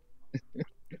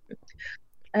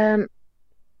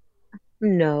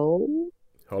 No.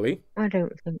 Holly? I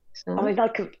don't think so. I mean,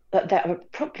 there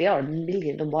probably are a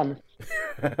million and one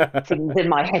things in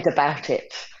my head about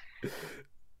it.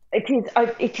 You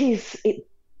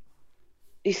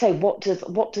say, what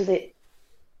does it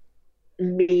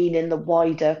mean in the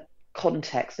wider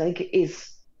context? I think it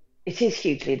is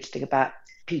hugely interesting about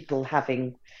people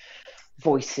having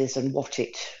voices and what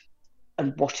it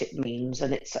means,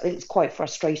 and I think it's quite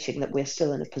frustrating that we're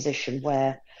still in a position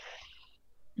where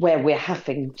we're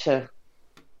having to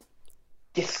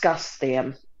discuss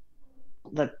the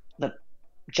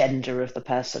gender of the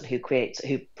person who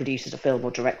produces a film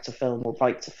or directs a film or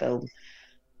writes a film,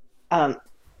 and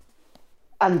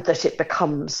that it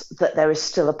becomes that there is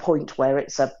still a point where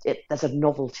there's a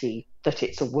novelty that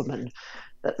it's a woman,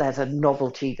 that there's a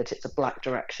novelty that it's a black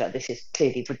director. This is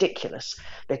clearly ridiculous,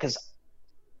 because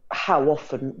how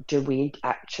often do we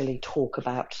actually talk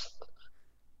about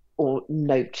or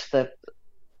note the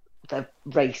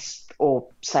race or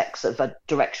sex of a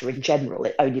director in general?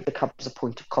 It only becomes a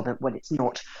point of comment when it's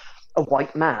not a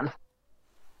white man.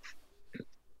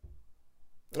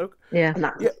 Okay. Yeah. And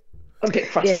that's a bit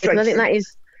frustrating. I think that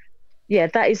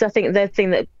is I think the thing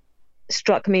that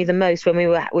struck me the most when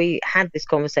we had this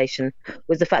conversation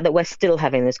was the fact that we're still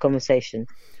having this conversation.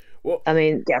 Well, I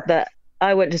mean, that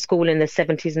I went to school in the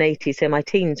 70s and 80s, so my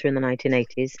teens were in the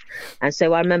 1980s, and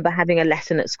so I remember having a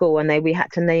lesson at school, and we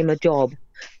had to name a job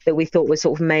that we thought was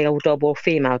sort of male job or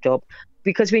female job,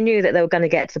 because we knew that they were going to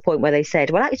get to the point where they said,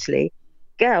 well, actually,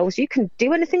 girls, you can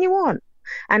do anything you want.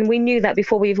 And we knew that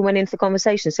before we even went into the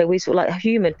conversation. So we sort of like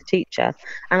humoured the teacher.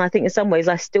 And I think in some ways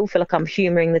I still feel like I'm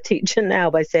humouring the teacher now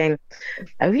by saying,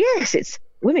 oh, yes, it's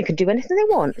women can do anything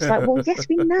they want. It's like, well, yes,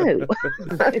 we know.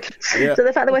 Yeah. So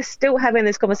the fact that we're still having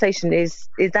this conversation is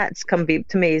that's can be,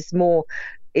 to me, is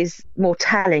more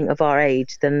telling of our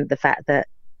age than the fact that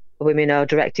women are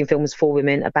directing films for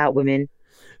women, about women,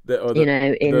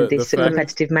 in this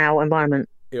competitive male environment.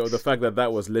 The fact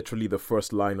that was literally the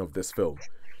first line of this film.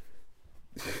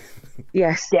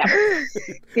 Yes. Yeah.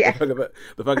 Yeah.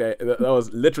 The fact that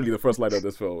was literally the first line of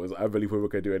this film is, I believe women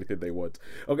can do anything they want.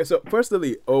 Okay, so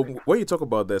personally, when you talk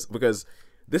about this, because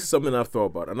this is something I've thought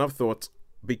about, and I've thought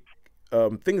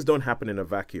things don't happen in a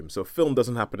vacuum. So film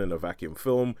doesn't happen in a vacuum.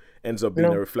 Film ends up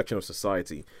being a reflection of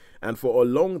society. And for a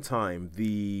long time,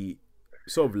 the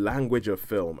sort of language of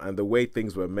film and the way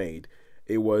things were made,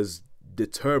 it was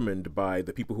determined by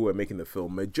the people who were making the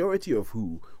film, majority of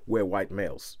who were white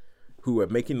males who were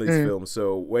making these films.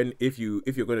 So if you're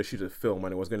going to shoot a film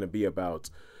and it was going to be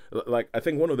about, like, I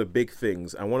think one of the big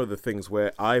things, and one of the things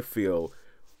where I feel,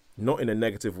 not in a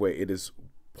negative way, it is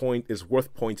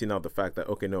worth pointing out the fact that,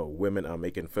 okay, no, women are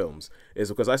making films, is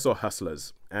because I saw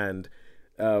Hustlers, and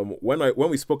when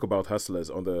we spoke about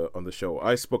Hustlers on the show,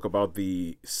 I spoke about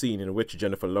the scene in which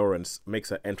Jennifer Lawrence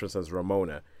makes her entrance as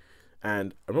Ramona.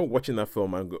 And I remember watching that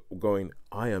film and going,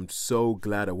 I am so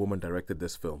glad a woman directed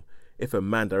this film. If a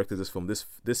man directed this film,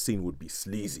 this scene would be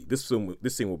sleazy. This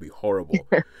scene would be horrible.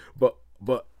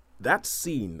 But that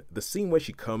scene, the scene where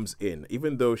she comes in,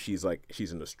 even though she's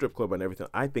in a strip club and everything,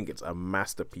 I think it's a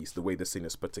masterpiece the way the scene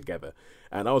is put together.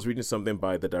 And I was reading something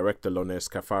by the director Lorraine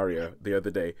Scafaria the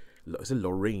other day. Is it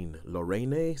Lorraine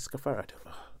Scafaria?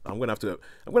 I'm gonna have to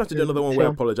do another one where I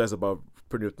apologize about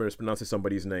mispronouncing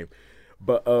somebody's name.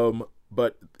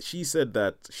 But she said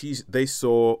that they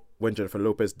saw when Jennifer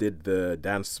Lopez did the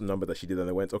dance number that she did, and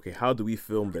they went, okay, how do we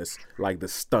film this like the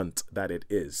stunt that it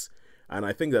is? And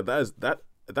I think that's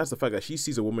the fact that she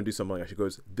sees a woman do something like that. She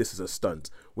goes, this is a stunt.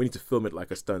 We need to film it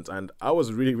like a stunt. And I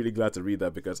was really, really glad to read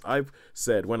that, because I've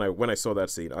said, when I saw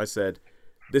that scene, I said,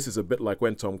 this is a bit like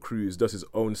when Tom Cruise does his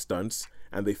own stunts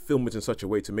and they film it in such a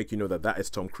way to make you know that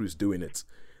is Tom Cruise doing it.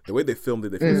 The way they filmed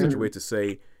it, they filmed it in such a way to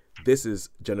say, this is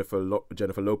Jennifer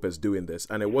Lopez doing this.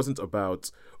 And it wasn't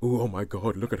about, oh my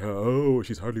God, look at her. Oh,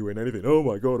 she's hardly wearing anything. Oh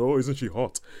my God, oh, isn't she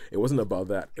hot? It wasn't about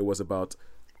that. It was about,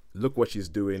 look what she's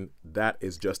doing. That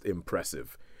is just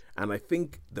impressive. And I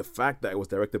think the fact that it was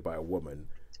directed by a woman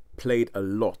played a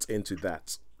lot into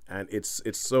that. And it's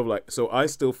sort of like, so I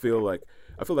feel like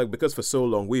because for so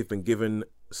long we've been given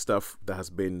stuff that has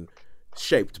been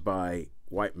shaped by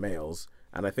white males.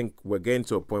 And I think we're getting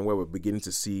to a point where we're beginning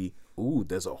to see, ooh,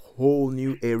 there's a whole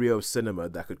new area of cinema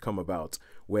that could come about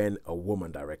when a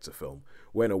woman directs a film,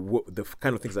 when the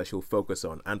kind of things that she'll focus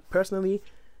on. And personally,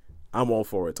 I'm all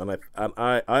for it. And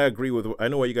I agree with, I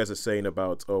know what you guys are saying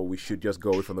about, oh, we should just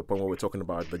go from the point where we're talking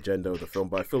about the gender of the film,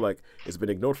 but I feel like it's been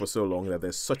ignored for so long that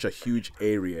there's such a huge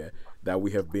area that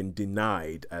we have been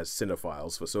denied as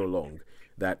cinephiles for so long,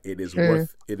 that it is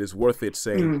worth it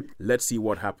saying, let's see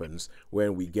what happens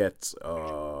when we get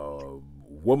a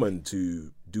woman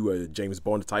to do a James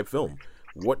Bond type film.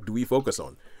 What do we focus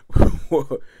on?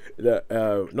 Not that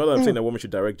I'm saying a woman should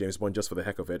direct James Bond just for the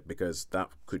heck of it, because that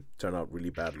could turn out really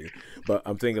badly. But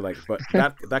I'm thinking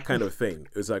that kind of thing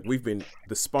is like, we've been,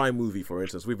 the spy movie, for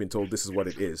instance, we've been told this is what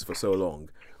it is for so long.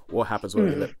 What happens when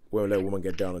we let a woman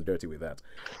get down and dirty with that?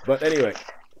 But anyway,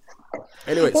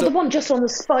 well, so the one just on the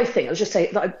spy thing, I was just saying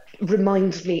that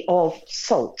reminds me of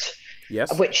Salt.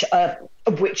 Yes. Which,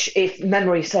 if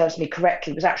memory serves me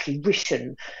correctly, was actually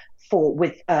written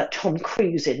with Tom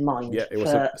Cruise in mind. Yeah, it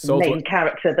was the main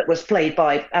character that was played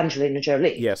by Angelina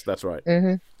Jolie. Yes, that's right.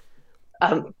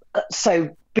 Mm-hmm.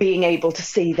 So being able to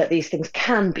see that these things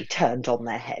can be turned on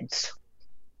their heads,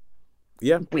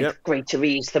 with greater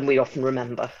ease than we often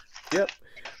remember. Yep.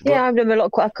 Yeah, I remember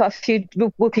quite a few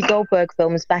Whoopi Goldberg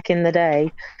films back in the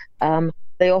day.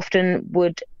 They often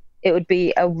it would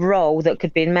be a role that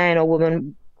could be man or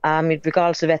woman,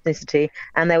 regardless of ethnicity,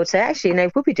 and they would say, actually,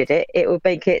 if Whoopi did it, it would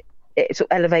make it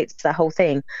sort of elevates the whole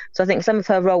thing. So I think some of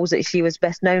her roles that she was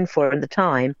best known for at the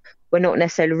time were not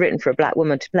necessarily written for a black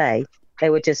woman to play. They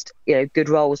were just, good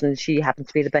roles, and she happened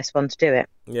to be the best one to do it.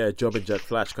 Yeah, Job and Jet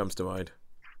Flash comes to mind.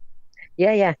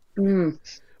 Yeah.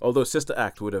 Although Sister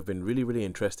Act would have been really, really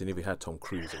interesting if we had Tom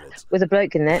Cruise in it. With a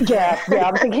bloke in it. Yeah,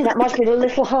 I'm thinking that might be a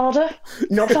little harder.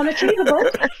 Not unachievable.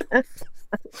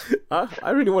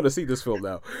 I really want to see this film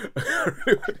now.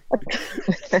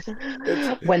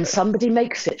 When somebody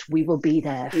makes it, we will be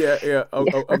there. Yeah.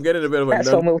 I'm getting a bit of a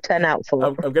That's what we'll turn out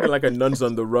for. I'm getting like a Nuns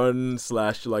on the Run /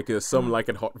 like a Some Like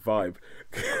It Hot vibe.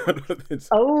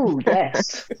 Oh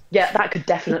yes, yeah, that could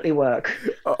definitely work.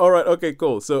 All right, okay,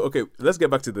 cool. So let's get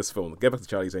back to this film. Get back to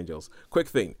Charlie's Angels. Quick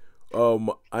thing.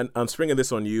 I'm springing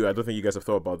this on you. I don't think you guys have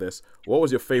thought about this. What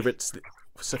was your favorite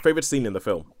scene in the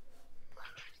film?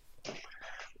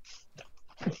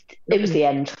 It was the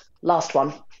end, last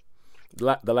one.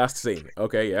 The last scene.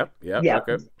 Okay, yeah.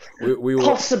 Okay. We were...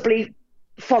 Possibly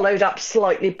followed up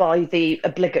slightly by the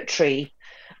obligatory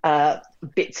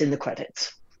bits in the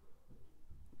credits.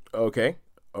 Okay.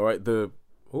 All right.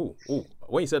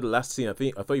 When you said the last scene, I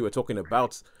thought you were talking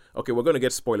about. Okay, we're going to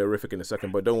get spoilerific in a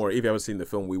second, but don't worry. If you haven't seen the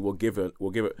film, we'll give it.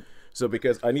 So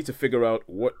because I need to figure out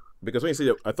because when you say,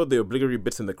 I thought the obligatory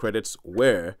bits in the credits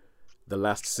were the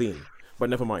last scene, but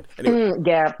never mind. Anyway,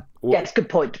 yes, good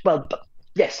point. Well,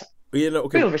 yes. Okay.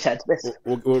 We'll return to this.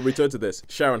 We'll return to this.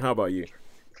 Sharon, how about you?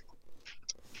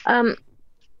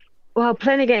 Well,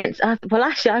 playing against.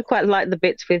 Actually, I quite like the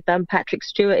bits with Patrick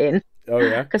Stewart in. Oh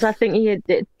yeah. Because I think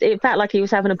it felt like he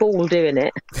was having a ball doing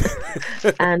it,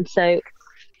 and so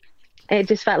it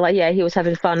just felt like he was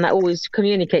having fun. That always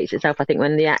communicates itself, I think,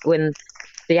 when the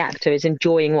actor is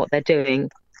enjoying what they're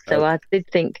doing. So I did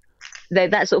think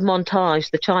that sort of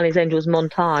montage, the Charlie's Angels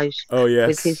montage,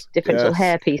 with his different sort of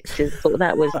hair pieces, I thought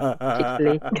that was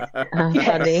particularly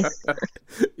funny.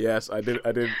 Yes, I did.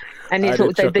 And you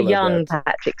thought the young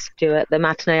Patrick Stewart, the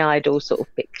matinee idol sort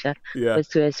of picture,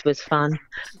 was fun.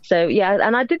 So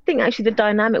and I did think actually the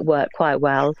dynamic worked quite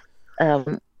well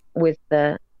with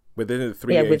the. Within the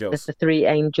three angels. With the three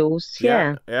angels.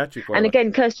 Yeah. Actually quite and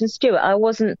again, Kirsten Stewart, I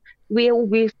wasn't. We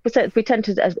tend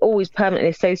to as always permanently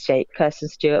associate Kirsten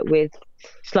Stewart with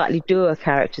slightly dour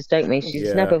characters, don't we?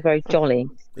 She's never very jolly.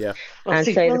 Yeah. And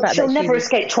so the fact she'll that never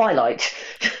escape Twilight.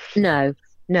 No.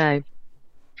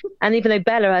 And even though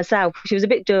Bella herself, she was a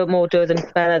bit more dour than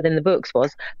Bella than the books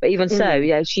was, but even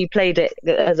so, she played it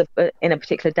as in a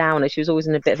particular downer. She was always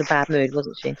in a bit of a bad mood,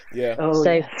 wasn't she? Yeah.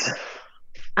 Yes.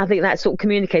 I think that sort of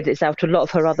communicated itself to a lot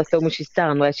of her other films she's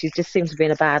done, where she just seems to be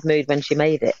in a bad mood when she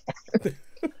made it.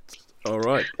 All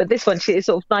right. But this one, it's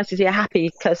sort of nice to see a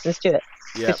happy Kirsten Stewart.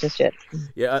 Yeah. Kristen Stewart.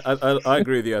 Yeah, I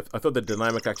agree with you. I thought the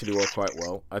dynamic actually worked quite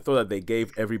well. I thought that they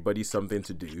gave everybody something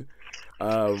to do.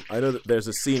 I know that there's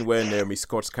a scene where Naomi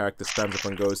Scott's character stands up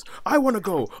and goes, "I want to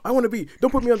go. I want to be.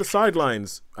 Don't put me on the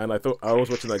sidelines." And I was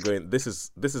watching that going, this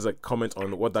is a comment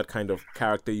on what that kind of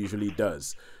character usually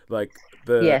does. Like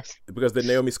because the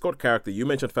Naomi Scott character, you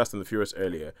mentioned Fast and the Furious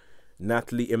earlier,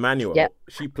 Natalie Emmanuel,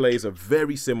 she plays a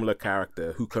very similar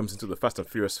character who comes into the Fast and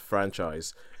Furious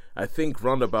franchise. I think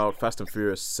round about Fast and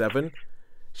Furious 7,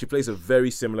 she plays a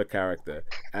very similar character,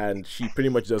 and she pretty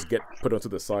much does get put onto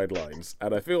the sidelines.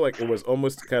 And I feel like it was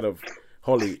almost kind of,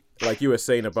 Holly, like you were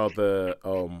saying about the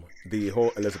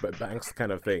whole Elizabeth Banks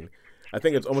kind of thing. I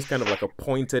think it's almost kind of like a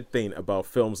pointed thing about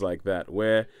films like that,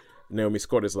 where Naomi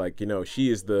Scott is like,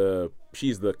 she's the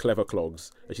clever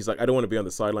clogs, and she's like, I don't want to be on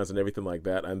the sidelines and everything like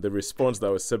that. And the response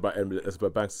that was said by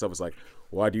Elizabeth Banks herself was like,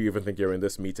 why do you even think you're in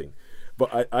this meeting?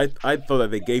 But I thought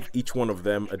that they gave each one of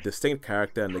them a distinct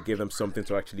character, and they gave them something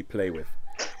to actually play with.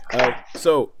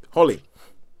 So Holly.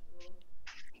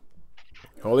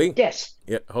 Yes.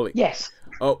 Yeah, Holly. Yes.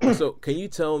 Oh, so can you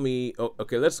tell me? Oh,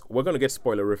 okay, we're gonna get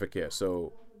spoilerific here.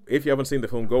 So if you haven't seen the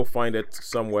film, go find it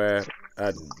somewhere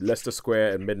at Leicester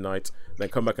Square at midnight, then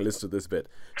come back and listen to this bit.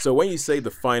 So when you say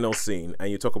the final scene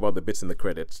and you talk about the bits in the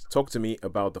credits, talk to me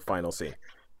about the final scene.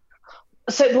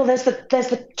 So, there's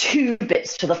the two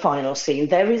bits to the final scene.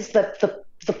 There is the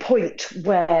point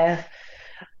where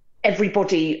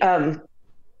everybody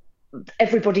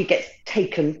gets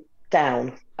taken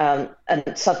down, and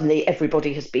suddenly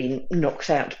everybody has been knocked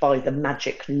out by the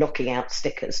magic knocking out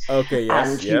stickers. Okay, yes,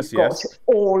 and you've got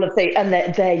all of the, and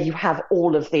there you have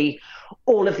all of the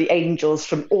angels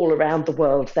from all around the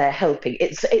world there helping.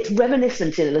 It's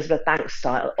reminiscent in Elizabeth Banks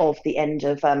style of the end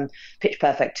of Pitch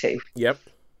Perfect 2. Yep.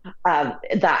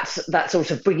 That sort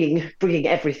of bringing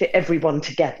everyone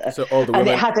together. So all the women,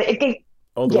 and it gave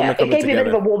me a bit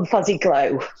of a warm fuzzy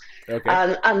glow. Okay.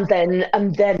 And then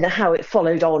how it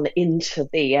followed on into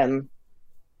the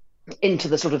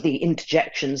sort of the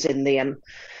interjections in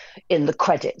the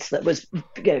credits that was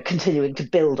continuing to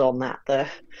build on that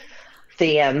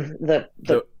the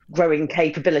growing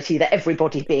capability that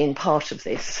everybody being part of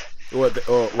this. Well,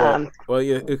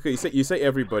 yeah. Okay, you say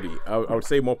everybody. I would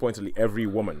say more pointedly, every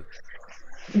woman.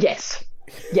 Yes.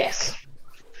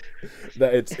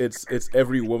 That it's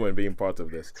every woman being part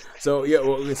of this. So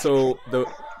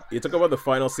you talk about the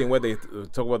final scene where they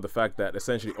talk about the fact that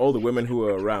essentially all the women who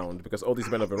are around, because all these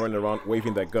men have been running around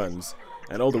waving their guns,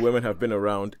 and all the women have been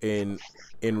around in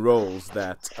roles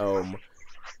that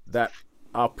that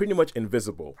are pretty much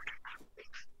invisible.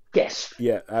 Yes.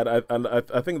 Yeah, and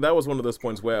I think that was one of those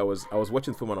points where I was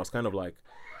watching the film and I was kind of like,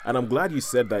 and I'm glad you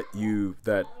said that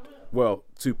well,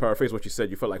 to paraphrase what you said,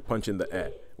 you felt like punching the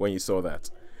air when you saw that.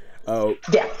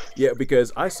 Yeah,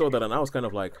 because I saw that and I was kind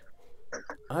of like,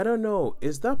 I don't know,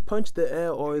 is that punch the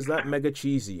air or is that mega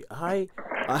cheesy? I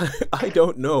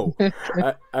don't know.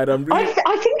 And I'm really...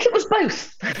 I think it was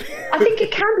both. I think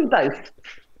it can be both.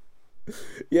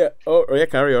 Yeah. Oh yeah.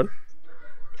 Carry on.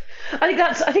 I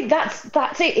think that's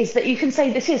it. Is that you can say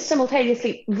this is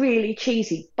simultaneously really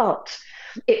cheesy, but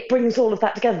it brings all of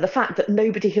that together. The fact that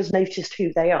nobody has noticed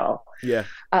who they are. Yeah.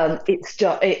 They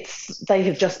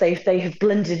have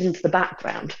blended into the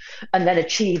background and then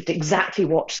achieved exactly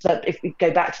what that. If we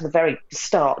go back to the very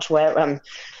start, where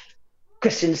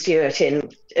Kristen Stewart in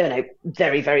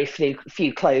very very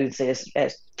few clothes is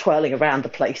twirling around the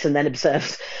place and then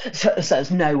says,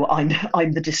 "No,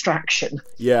 I'm the distraction."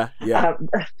 Yeah.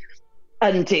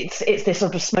 And it's this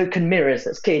sort of smoke and mirrors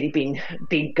that's clearly been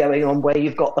going on, where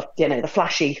you've got the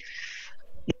flashy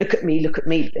look at me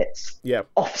bits,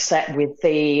 offset with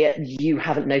the you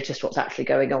haven't noticed what's actually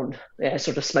going on,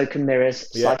 sort of smoke and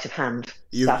mirrors, sleight of hand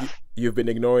stuff. You've been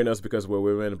ignoring us because we're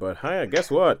women, but hi,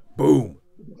 guess what? Boom.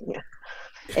 Yeah,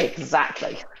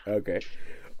 exactly. Okay.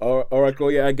 All right,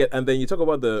 cool. Yeah, I get. And then you talk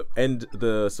about the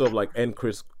sort of like end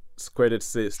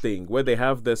credits thing where they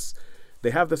have this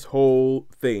whole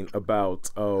thing about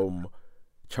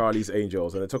Charlie's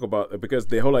Angels, and they talk about, because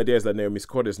the whole idea is that Naomi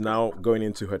Scott is now going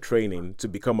into her training to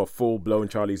become a full-blown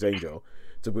Charlie's Angel,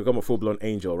 to become a full-blown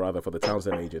angel rather, for the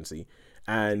Townsend Agency,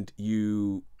 and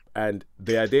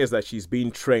the idea is that she's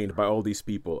being trained by all these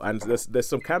people, and there's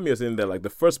some cameos in there, like the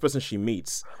first person she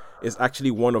meets is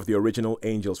actually one of the original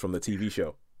angels from the TV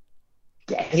show.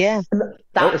 Yes. Yeah.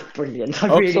 That was brilliant.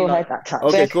 I really liked that touch.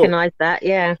 Okay, cool. Recognize that,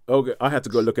 yeah. Okay, I had to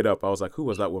go look it up. I was like, who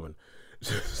was that woman?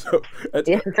 So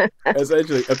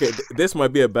essentially, okay, this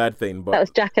might be a bad thing, but that was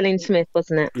Jacqueline Smith,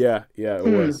 wasn't it? Yeah, it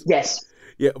was. Yes.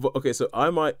 Yeah, but okay, so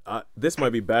this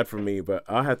might be bad for me, but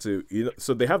I had to,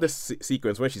 so they have this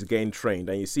sequence when she's getting trained,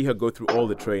 and you see her go through all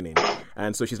the training,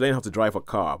 and so she's learning how to drive a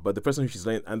car, but the person who she's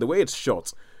learning, and the way it's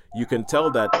shot, you can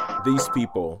tell that these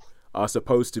people are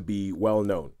supposed to be well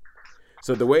known.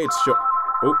 So the way it's shot.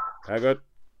 Oh, hang on.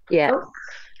 Yeah. Oh,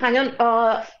 hang on.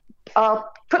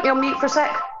 Put me on mute for a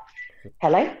sec.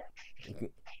 Hello.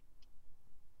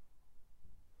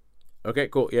 Okay,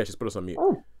 cool. Yeah, she's put us on mute.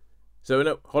 Oh. So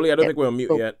no, Holly, I don't think we're on mute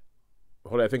yet.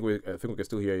 Holly, I think we can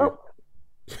still hear you.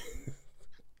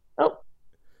 Oh.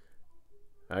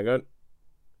 Hang on.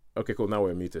 Okay, cool. Now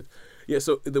we're muted. Yeah,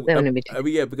 so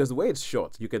because the way it's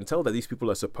shot, you can tell that these people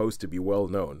are supposed to be well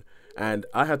known. And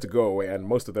I had to go away, and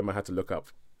most of them I had to look up.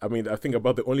 I mean, I think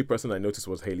about the only person I noticed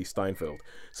was Haley Steinfeld.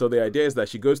 So the idea is that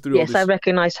she goes through. Yes, I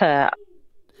recognized her.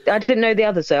 I didn't know the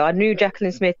others though. I knew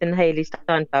Jacqueline Smith and Haley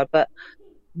Steinfeld, but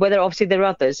whether obviously there are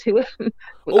others who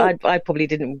I probably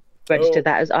didn't register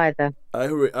that as either. I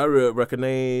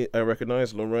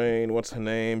recognize Lorraine. What's her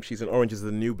name? She's in Orange Is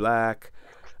the New Black.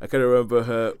 I can't remember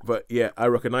her, but yeah, I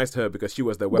recognized her because she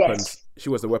was the weapons. Yes. She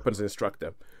was the weapons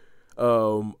instructor.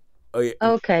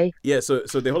 Okay. Yeah, so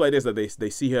the whole idea is that they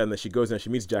see her, and then she goes and she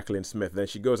meets Jacqueline Smith. Then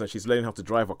she goes and she's learning how to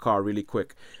drive a car really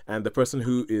quick. And the person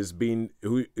who is doing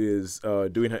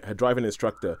her driving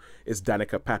instructor is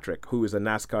Danica Patrick, who is a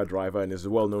NASCAR driver and is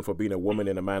well known for being a woman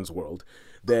in a man's world.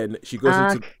 Then she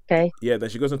goes then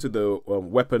she goes into the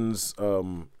weapons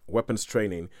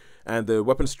training, and the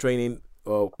weapons training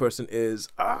person is,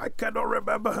 I cannot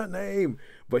remember her name,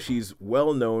 but she's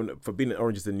well known for being in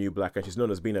Orange Is the New Black, and she's known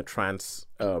as being a trans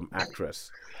actress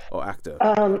or actor.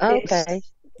 Okay.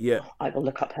 Yeah. I will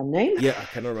look up her name. Yeah, I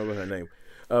cannot remember her name.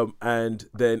 And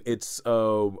then it's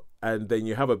and then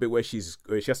you have a bit where she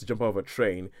has to jump out of a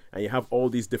train, and you have all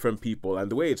these different people,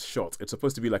 and the way it's shot, it's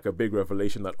supposed to be like a big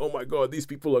revelation that, oh my god, these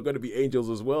people are going to be angels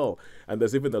as well. And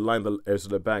there's even the line that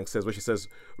Ursula Banks says, where she says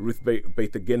Ruth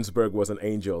Bader Ginsburg was an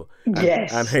angel,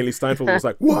 and Haley Steinfeld was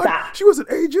like, what? She was an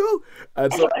angel?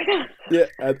 And so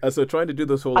and so trying to do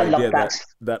this whole idea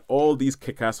that all these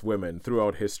kick-ass women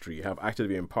throughout history have actually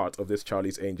been part of this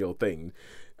Charlie's Angel thing,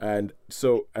 and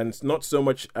not so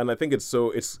much, and I think it's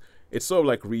sort of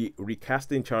like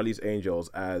recasting Charlie's Angels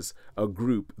as a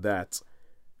group that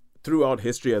throughout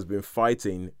history has been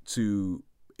fighting to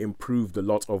improve the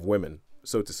lot of women,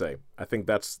 so to say. I think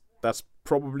that's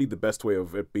probably the best way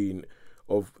of it being.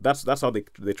 That's how they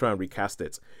try and recast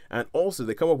it. And also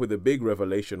they come up with a big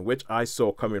revelation, which I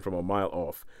saw coming from a mile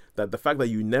off, that the fact that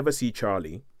you never see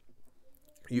Charlie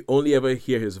you only ever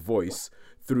hear his voice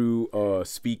through a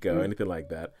speaker or anything like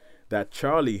that, that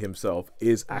Charlie himself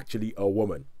is actually a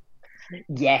woman.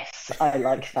 Yes, I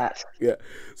like that. Yeah.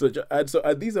 So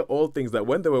these are all things that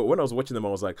when I was watching them, I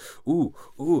was like, ooh,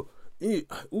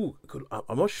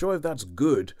 I'm not sure if that's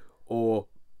good or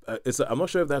I'm not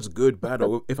sure if that's good, bad,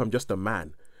 or if I'm just a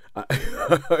man.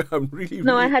 I'm really.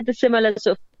 No, I had the similar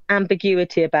sort of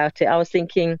ambiguity about it. I was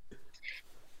thinking,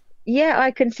 yeah,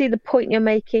 I can see the point you're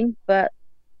making, but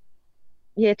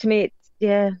yeah, to me,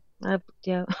 I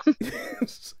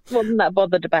wasn't that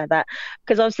bothered about that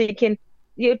because I was thinking,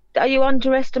 are you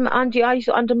underestimating? Are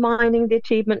you undermining the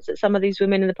achievements that some of these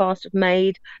women in the past have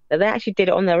made? That they actually did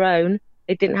it on their own.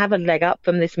 They didn't have a leg up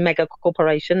from this mega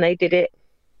corporation. They did it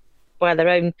by their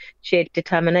own sheer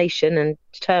determination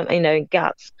and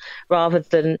guts, rather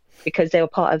than because they were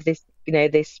part of this,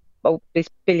 this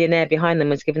billionaire behind them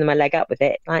was giving them a leg up with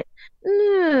it. Like,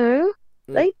 no,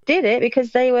 they did it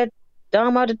because they were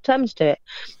darn well determined to do it.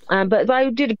 But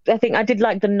I think I did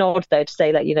like the nod though to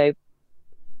say that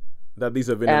that these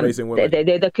have been amazing women.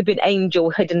 There could be an angel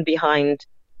hidden behind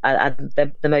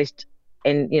the most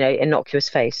innocuous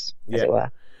face, as it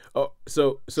were. Oh,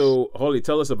 so Holly,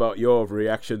 tell us about your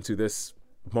reaction to this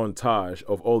montage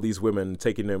of all these women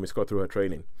taking Naomi Scott through her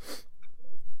training.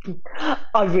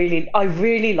 I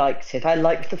really liked it. I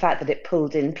liked the fact that it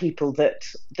pulled in people that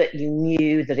you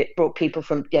knew, that it brought people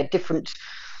from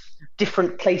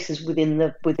different places within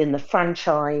the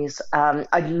franchise.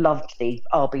 I loved the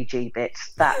RBG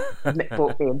bits. That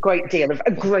brought me a great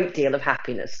deal of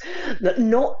happiness.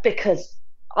 Not because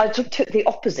I took the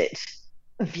opposite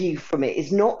view from it.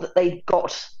 Is not that they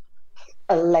got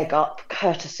a leg up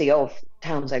courtesy of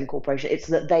Townsend Corporation. It's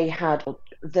that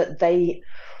they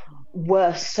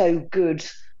were so good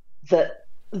that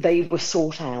they were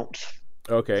sought out.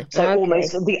 Okay. So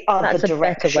almost the other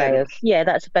direction.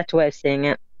 That's a better way of seeing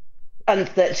it. And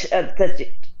that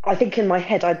I think in my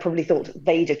head I probably thought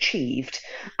they'd achieved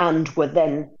and were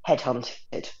then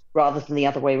headhunted rather than the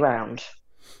other way round,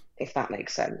 if that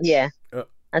makes sense. Yeah,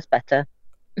 that's better.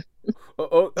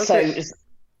 Okay.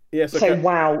 So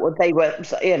wow, they were,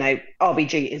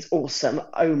 RBG is awesome.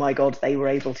 Oh my God, they were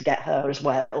able to get her as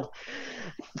well.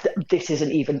 This is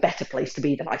an even better place to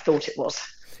be than I thought it was.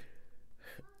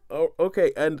 Oh,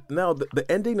 okay. And now the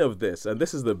ending of this, and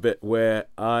this is the bit where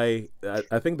I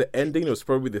think the ending was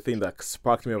probably the thing that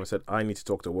sparked me up. I said, I need to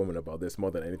talk to a woman about this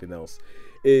more than anything else.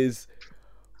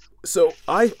 So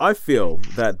I feel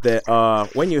that there are,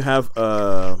 when you have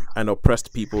an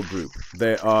oppressed people group,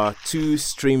 there are two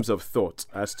streams of thought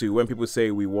as to when people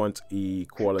say we want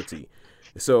equality.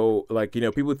 So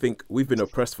people think we've been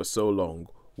oppressed for so long.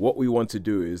 What we want to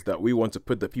do is that we want to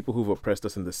put the people who've oppressed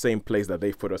us in the same place that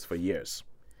they've put us for years.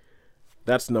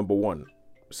 That's number one.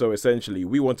 So essentially,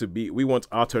 we want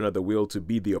our turn at the wheel to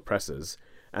be the oppressors.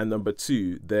 And number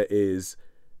two,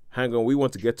 we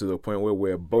want to get to the point where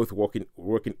we're both working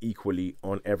equally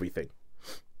on everything.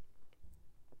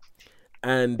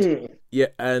 And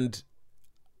and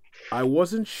I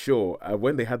wasn't sure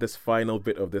when they had this final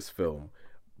bit of this film.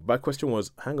 My question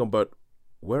was, but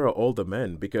where are all the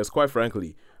men? Because quite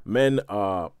frankly, men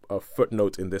are a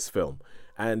footnote in this film.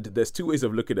 And there's two ways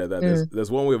of looking at that.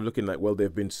 There's one way of looking at, well, there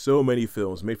have been so many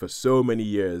films made for so many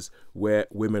years where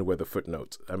women were the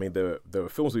footnote. I mean, there were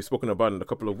films we've spoken about in a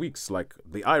couple of weeks, like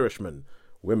The Irishman,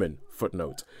 women,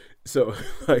 footnote. So,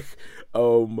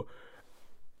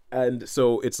 and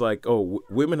so it's like,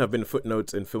 women have been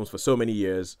footnotes in films for so many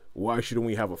years. Why shouldn't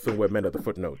we have a film where men are the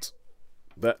footnotes?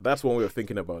 That's one way of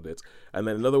thinking about it. And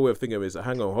then another way of thinking of it is,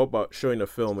 how about showing a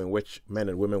film in which men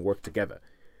and women work together?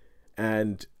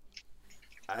 And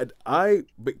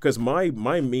because my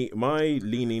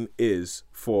leaning is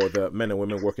for the men and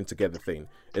women working together thing.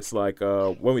 It's like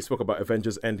when we spoke about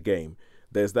Avengers Endgame,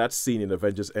 there's that scene in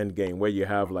Avengers Endgame where you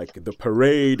have the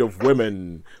parade of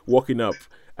women walking up,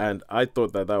 and I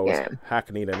thought that was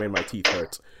hackneyed and made my teeth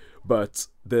hurt. But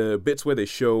the bits where they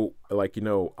show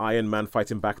Iron Man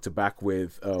fighting back to back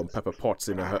with Pepper Potts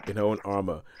in her own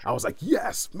armor, I was like,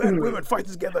 yes, men and women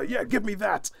fighting together, yeah, give me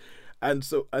that. And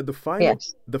so at the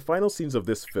final scenes of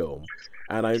this film,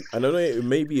 and I don't know,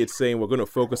 maybe it's saying we're going to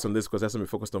focus on this because it hasn't been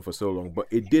focused on for so long, but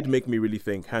it did make me really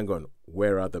think, hang on,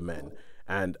 where are the men?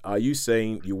 And are you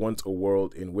saying you want a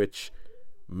world in which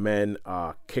men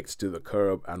are kicked to the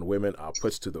curb and women are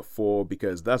put to the fore?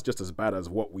 Because that's just as bad as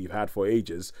what we've had for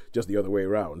ages, just the other way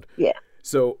around. Yeah.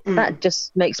 So that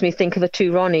just makes me think of the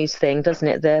Two Ronnies thing, doesn't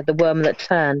it? The worm that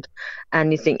turned,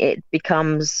 and you think it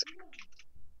becomes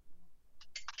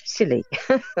silly.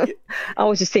 I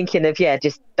was just thinking of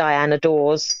just Diana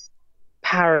Dawes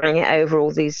towering it over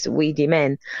all these weedy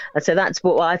men. And so that's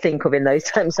what I think of in those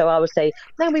terms. So I would say,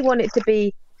 no, we want it to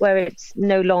be where it's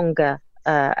no longer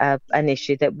an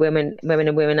issue, that women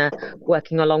and women are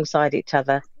working alongside each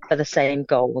other for the same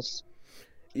goals.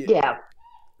 Yeah.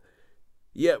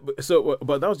 Yeah, but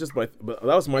that was just but that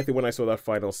was my thing when I saw that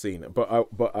final scene. But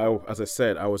I, as I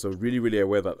said, I was really, really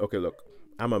aware that, okay, look,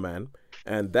 I'm a man,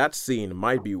 and that scene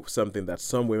might be something that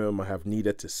some women might have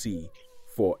needed to see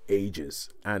for ages,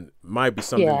 and might be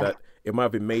something that it might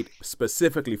have been made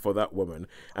specifically for that woman.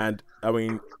 And I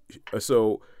mean,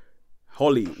 so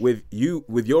Holly, with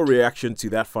your reaction to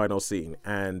that final scene,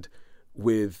 and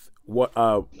with what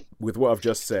I've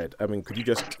just said, I mean, could you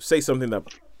just say something that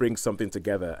brings something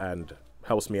together and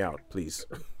helps me out, please?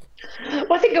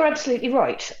 Well, I think you're absolutely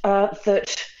right.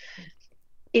 That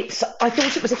I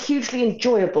thought it was a hugely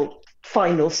enjoyable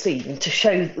final scene to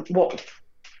show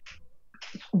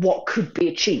what could be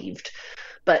achieved.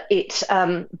 But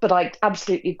I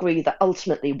absolutely agree that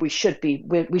ultimately we should be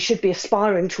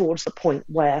aspiring towards the point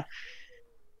where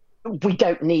we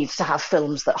don't need to have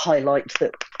films that highlight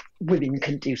that women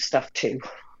can do stuff too.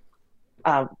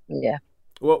 Yeah.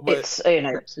 Well, but it's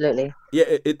absolutely.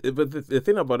 Yeah, but the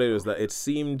thing about it is that it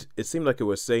seemed like it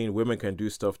was saying women can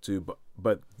do stuff too,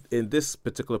 but in this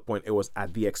particular point, it was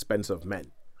at the expense of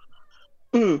men.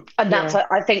 And that's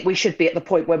I think we should be at the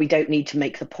point where we don't need to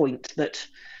make the point that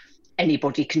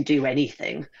anybody can do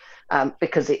anything,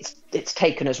 because it's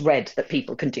taken as read that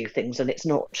people can do things, and it's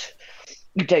not.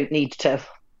 You don't need to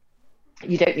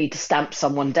stamp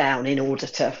someone down in order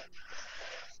to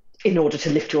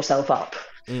lift yourself up.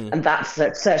 And that's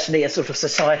certainly a sort of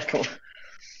societal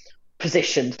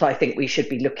position that I think we should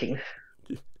be looking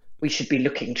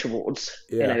towards.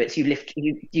 Yeah. It's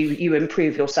you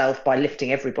improve yourself by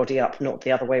lifting everybody up, not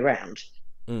the other way around.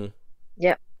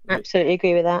 Yep, absolutely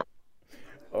agree with that.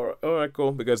 All right,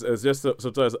 cool. Because it's just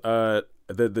sometimes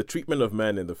the treatment of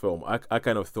men in the film, I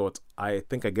kind of thought, I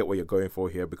think I get what you're going for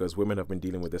here, because women have been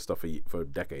dealing with this stuff for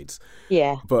decades.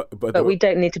 Yeah, but we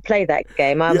don't need to play that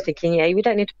game. I'm thinking, we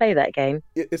don't need to play that game.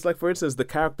 It's like, for instance, the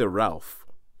character Ralph.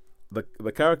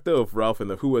 The character of Ralph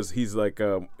he's like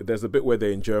there's a bit where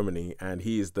they're in Germany, and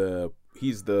he's the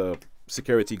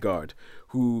security guard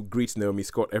who greets Naomi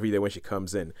Scott every day when she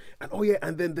comes in,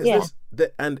 and then there's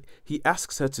and he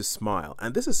asks her to smile,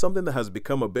 and this is something that has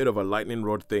become a bit of a lightning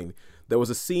rod thing. There was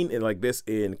a scene like this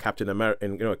in Captain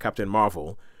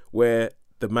Marvel, where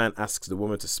the man asks the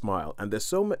woman to smile, and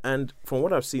and from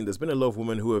what I've seen, there's been a lot of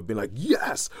women who have been like,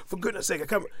 yes, for goodness sake,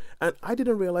 and I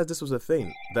didn't realize this was a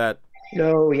thing that.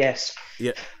 Oh yes.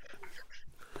 Yeah.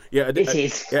 Yeah, I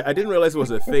didn't realize it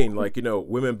was a thing, like,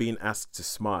 women being asked to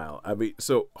smile. I mean,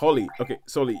 so Holly,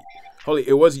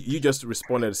 it was, you just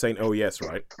responded saying, "Oh yes,"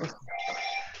 right?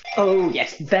 Oh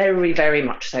yes, very, very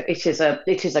much so. It is a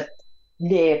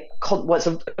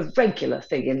regular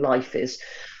thing in life is,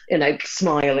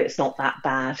 smile. It's not that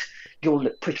bad. You'll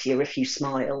look prettier if you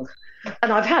smile.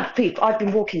 And I've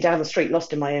been walking down the street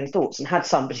lost in my own thoughts and had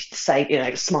somebody to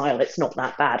say, smile. It's not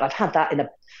that bad. I've had that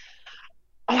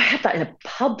I had that in a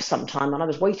pub sometime, and I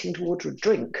was waiting to order a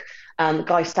drink, and the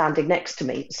guy standing next to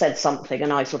me said something,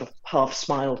 and I sort of half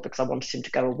smiled because I wanted him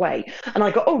to go away. And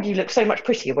I go, "Oh, you look so much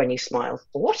prettier when you smile."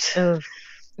 What?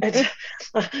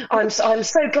 I'm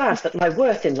so glad that my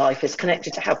worth in life is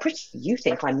connected to how pretty you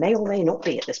think I may or may not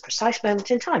be at this precise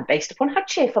moment in time, based upon how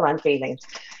cheerful I'm feeling.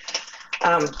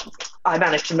 I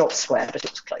managed to not swear, but it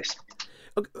was close.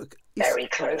 Okay, very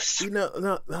close.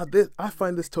 I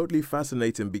find this totally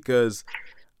fascinating because,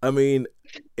 I mean,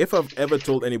 if I've ever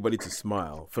told anybody to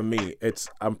smile, for me,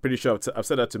 I'm pretty sure I've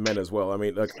said that to men as well. I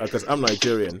mean, because I'm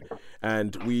Nigerian,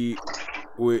 and we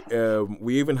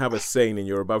even have a saying in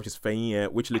Yoruba, which is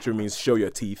 "fẹ̀yìn," which literally means "show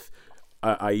your teeth,"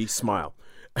 i.e., smile.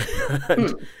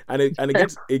 and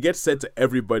it gets said to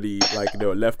everybody, like,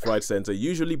 left, right, center,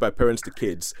 usually by parents to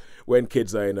kids when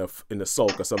kids are in a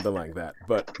sulk or something like that.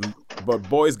 But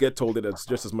boys get told it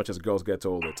just as much as girls get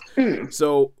told it.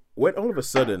 So when all of a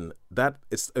sudden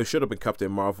it showed up in Captain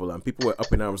Marvel, and people were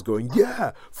up in arms going,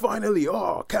 "Yeah, finally!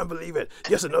 Oh, can't believe it!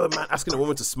 Yes, another man asking a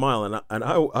woman to smile," and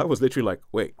I was literally like,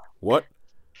 "Wait, what?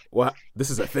 What? This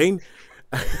is a thing?"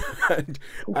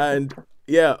 and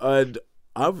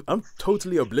I'm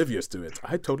totally oblivious to it.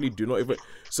 I totally do not even.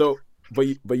 So,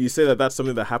 but you say that's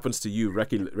something that happens to you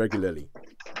regularly.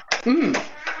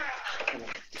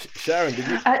 Sharon, did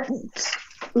you?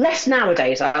 Less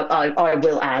nowadays, I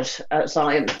will add, as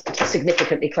I am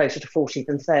significantly closer to 40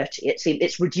 than 30.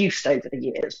 It's reduced over the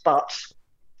years, but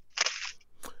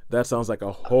that sounds like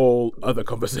a whole other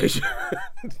conversation.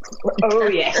 Oh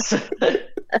yes.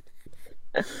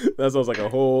 That sounds like a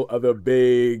whole other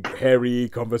big, hairy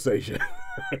conversation.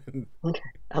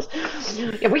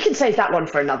 Yeah, we can save that one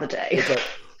for another day.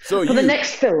 So For the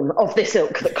next film of this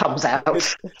ilk that comes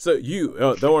out. So you,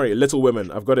 don't worry, Little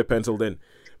Women. I've got it penciled in.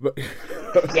 But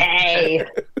Yay!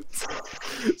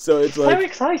 so it's like, So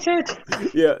excited.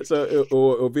 yeah. So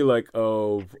it'll be like,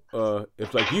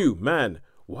 it's like, you man.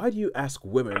 Why do you ask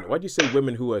women? Why do you say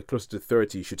women who are close to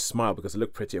 30 should smile because they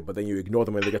look prettier, but then you ignore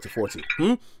them when they get to 40?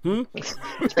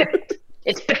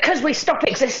 It's because we stop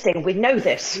existing. We know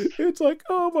this. It's like,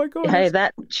 oh my god. Hey,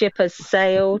 that ship has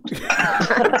sailed.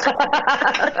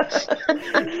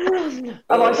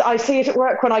 I see it at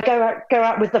work when I go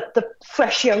out with the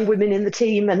fresh young women in the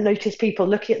team and notice people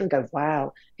looking at them and go,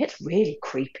 wow, it's really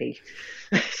creepy.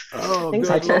 Oh, Things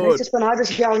good I lord. noticed when I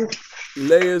was young.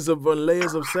 Layers of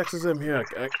sexism here.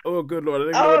 Oh, good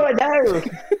lord. I know.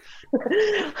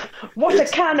 What a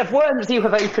can of worms you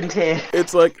have opened here.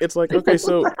 It's like okay,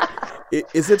 so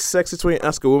is it sexist when you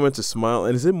ask a woman to smile,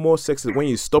 and is it more sexist when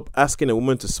you stop asking a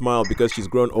woman to smile because she's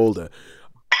grown older?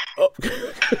 Oh.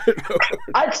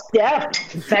 Yeah,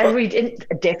 very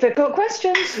difficult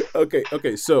questions.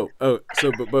 Okay. So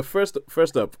but first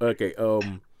up, okay.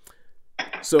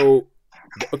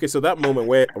 So that moment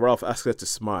where Ralph asks her to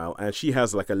smile, and she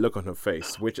has like a look on her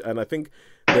face, and I think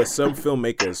there's some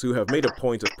filmmakers who have made a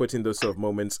point of putting those sort of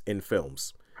moments in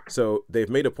films. So they've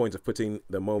made a point of putting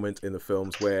the moment in the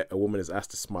films where a woman is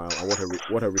asked to smile and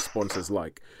what her response is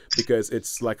like, because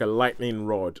it's like a lightning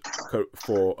rod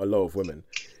for a lot of women.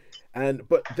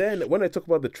 But then when I talk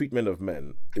about the treatment of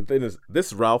men, then is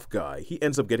this Ralph guy, he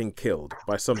ends up getting killed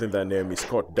by something that Naomi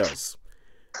Scott does,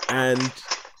 and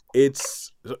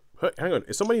it's. Hang on,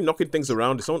 is somebody knocking things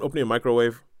around? Is someone opening a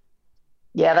microwave?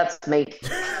 Yeah, that's me.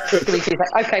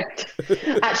 Okay.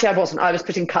 Actually, I wasn't. I was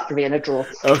putting cutlery in a drawer.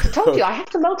 Okay. I told you, I have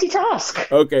to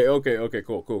multitask. Okay,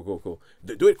 cool.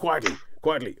 Do it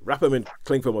quietly. Wrap them in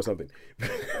cling film or something.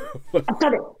 I've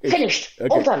done it. Finished. Okay.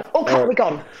 All done. All cutlery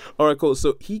gone. All right, cool.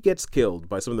 So he gets killed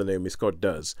by something that Naomi Scott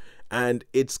does, and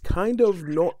it's kind of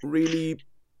not really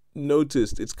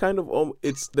noticed. It's kind of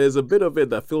there's a bit of it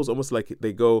that feels almost like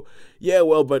they go, yeah,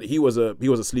 well, but he was a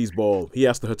sleazeball. He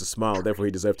asked her to smile, therefore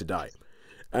he deserved to die.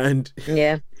 And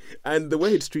Yeah. and the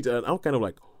way it's treated, and I'm kind of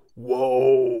like,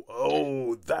 whoa,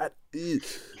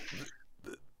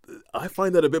 I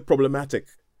find that a bit problematic.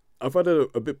 I find it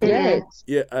a bit problematic.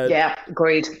 Yeah,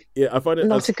 agreed. Yeah, I find it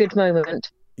Not a good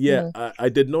moment. Yeah, I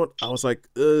did not. I was like,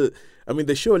 I mean,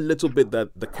 they show a little bit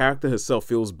that the character herself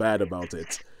feels bad about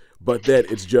it, but then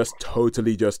it's just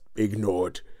totally just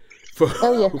ignored. For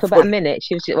about a minute.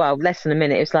 She was, less than a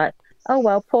minute. It was like, oh,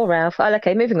 well, poor Ralph. Oh,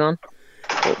 okay, moving on.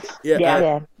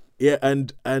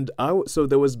 So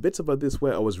there was bits about this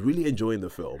where I was really enjoying the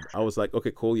film. I was like,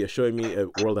 okay, cool. You're showing me a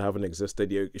world that haven't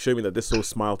existed. You're showing me that this whole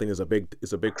smile thing is a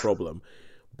big problem.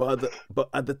 But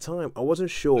at the time, I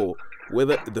wasn't sure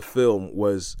whether the film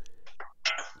was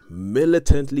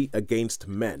militantly against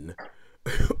men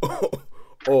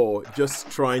or just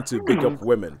trying to pick up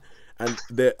women. And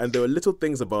there were little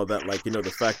things about that, like, the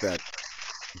fact that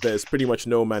there's pretty much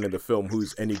no man in the film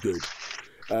who's any good.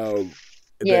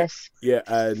 Yes.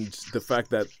 And the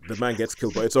fact that the man gets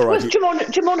killed, but it's all right.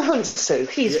 Jimon Hunsu,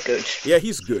 he's good. Yeah,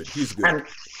 he's good.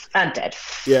 And dead.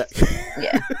 Yeah.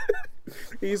 Yeah.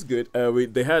 He's good.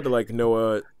 They had like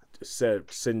Noah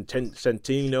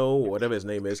Centino, whatever his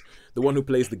name is, the one who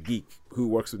plays the geek who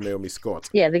works with Naomi Scott.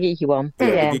 Yeah, the geeky one. The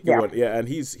geeky one. Yeah, and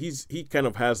he kind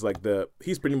of has like they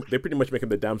pretty much make him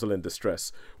the damsel in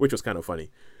distress, which was kind of funny.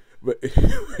 But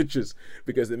which is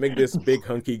because they make this big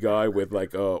hunky guy with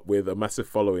a massive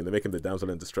following, they make him the damsel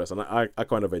in distress, and I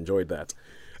kind of enjoyed that.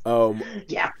 But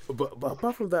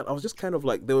apart from that, I was just kind of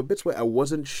like, there were bits where I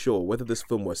wasn't sure whether this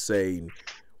film was saying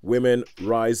women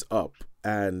rise up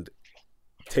and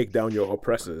take down your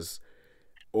oppressors,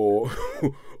 or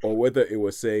whether it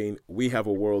was saying we have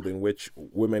a world in which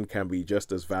women can be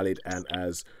just as valid and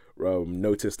as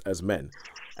noticed as men,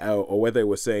 or whether it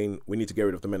was saying we need to get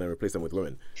rid of the men and replace them with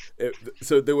women.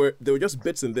 So there were just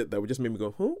bits in it that would just make me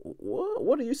go,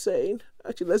 what are you saying?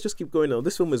 Actually, let's just keep going on.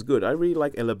 This film is good. I really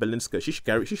like Ella Balinska. She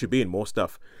should be in more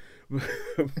stuff.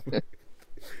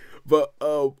 but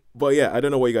yeah, I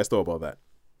don't know what you guys thought about that.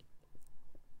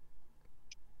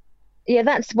 Yeah,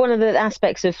 that's one of the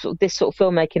aspects of this sort of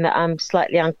filmmaking that I'm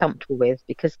slightly uncomfortable with,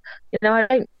 because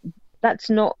that's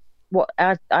not what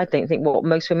I don't think what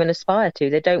most women aspire to.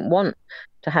 They don't want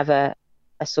to have a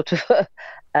sort of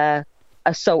a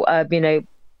solely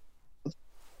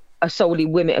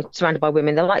women surrounded by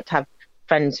women. They like to have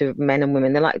friends with men and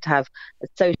women. They like to have a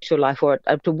social life or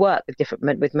to work with different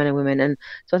men, with men and women. And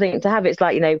so I think to have it's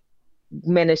like,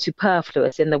 men are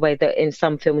superfluous in the way that in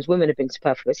some films women have been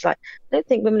superfluous. Like, I don't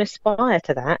think women aspire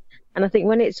to that. And I think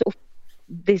when it's sort of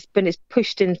this when it's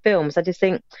pushed in films, I just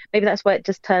think maybe that's why it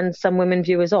just turns some women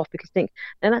viewers off, because they think,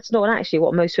 no, that's not actually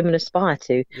what most women aspire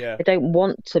to. Yeah. They don't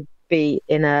want to be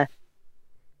in an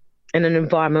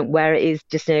environment where it is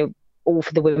just, all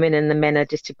for the women and the men are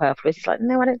just superfluous. It's like,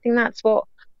 no, I don't think that's what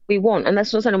we want, and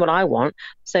that's not something what I want.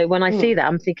 So when I see that,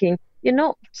 I'm thinking, you're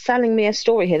not selling me a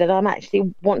story here that I'm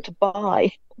actually want to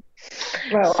buy.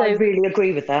 Well, I really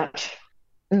agree with that.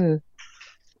 Yeah.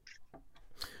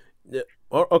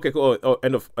 Oh, okay, cool. Oh,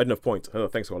 end of point. Oh,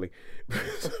 thanks, Holly. No,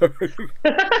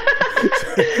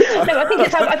 I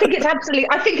think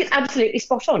it's absolutely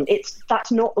spot on.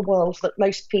 That's not the world that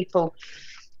most people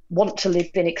want to live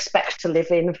in, expect to live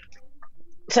in.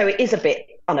 So it is a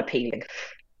bit unappealing.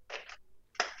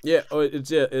 Yeah,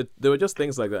 there were just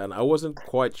things like that, and I wasn't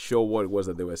quite sure what it was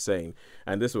that they were saying,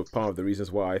 and this was part of the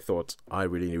reasons why I thought I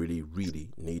really, really, really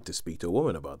need to speak to a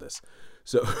woman about this.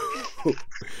 So,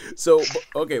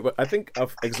 okay, but I think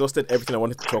I've exhausted everything I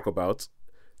wanted to talk about.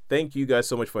 Thank you guys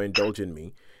so much for indulging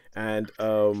me. And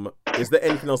is there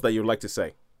anything else that you'd like to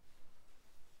say?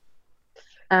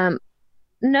 No,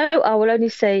 I will only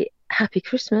say Happy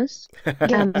Christmas.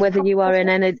 Whether you are in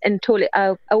an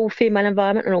all-female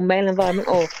environment or all-male environment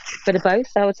or a bit of both,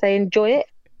 I would say enjoy it.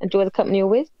 Enjoy the company you're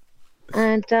with,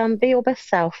 and be your best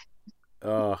self.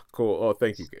 Cool. Oh,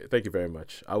 thank you very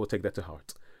much. I will take that to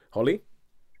heart. Holly?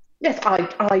 Yes,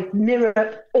 I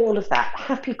mirror all of that.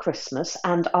 Happy Christmas,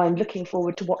 and I'm looking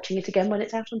forward to watching it again when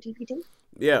it's out on DVD.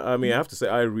 Yeah, I mean, I have to say,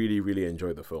 I really, really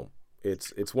enjoyed the film.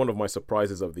 It's one of my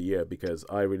surprises of the year, because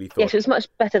I really thought... Yes, it was much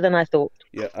better than I thought.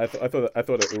 Yeah, I thought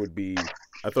it would be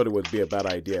a bad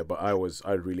idea, but I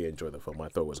really enjoyed the film. I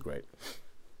thought it was great.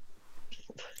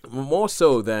 More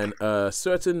so than a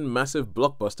certain massive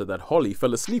blockbuster that Holly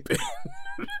fell asleep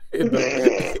in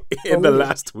the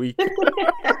last week.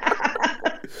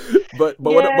 But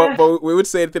we would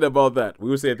say anything about that.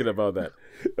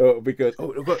 Because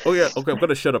I'm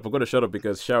gonna shut up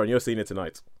because Sharon, you're seeing it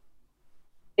tonight.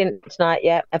 Tonight,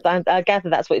 yeah. I gather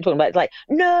that's what you're talking about. It's like,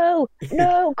 no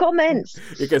comments.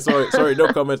 Okay, sorry,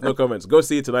 no comments. Go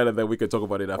see it tonight, and then we can talk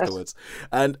about it afterwards.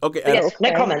 And okay, yes,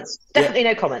 no comments. Definitely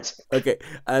no comments. Okay,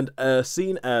 and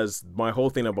seeing as my whole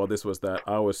thing about this was that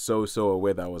I was so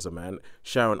aware that I was a man,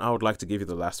 Sharon, I would like to give you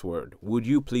the last word. Would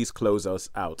you please close us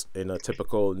out in a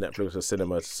typical Netflix or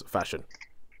cinemas fashion?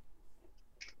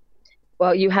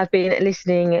 Well, you have been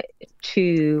listening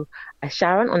to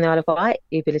Sharon on the Isle of Wight.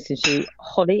 You've been listening to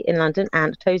Holly in London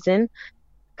and Tosin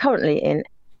currently in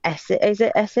Essex. Is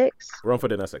it Essex?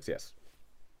 Romford in Essex, yes.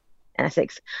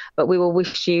 Essex. But we will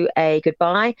wish you a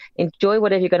goodbye. Enjoy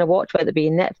whatever you're going to watch, whether it be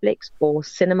Netflix or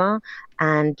cinema.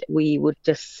 And we would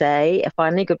just say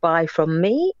finally goodbye from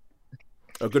me.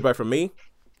 Goodbye from me.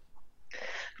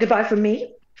 Goodbye from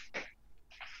me.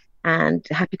 And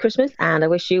happy Christmas. And I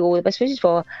wish you all the best wishes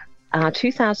for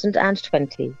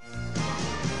 2020.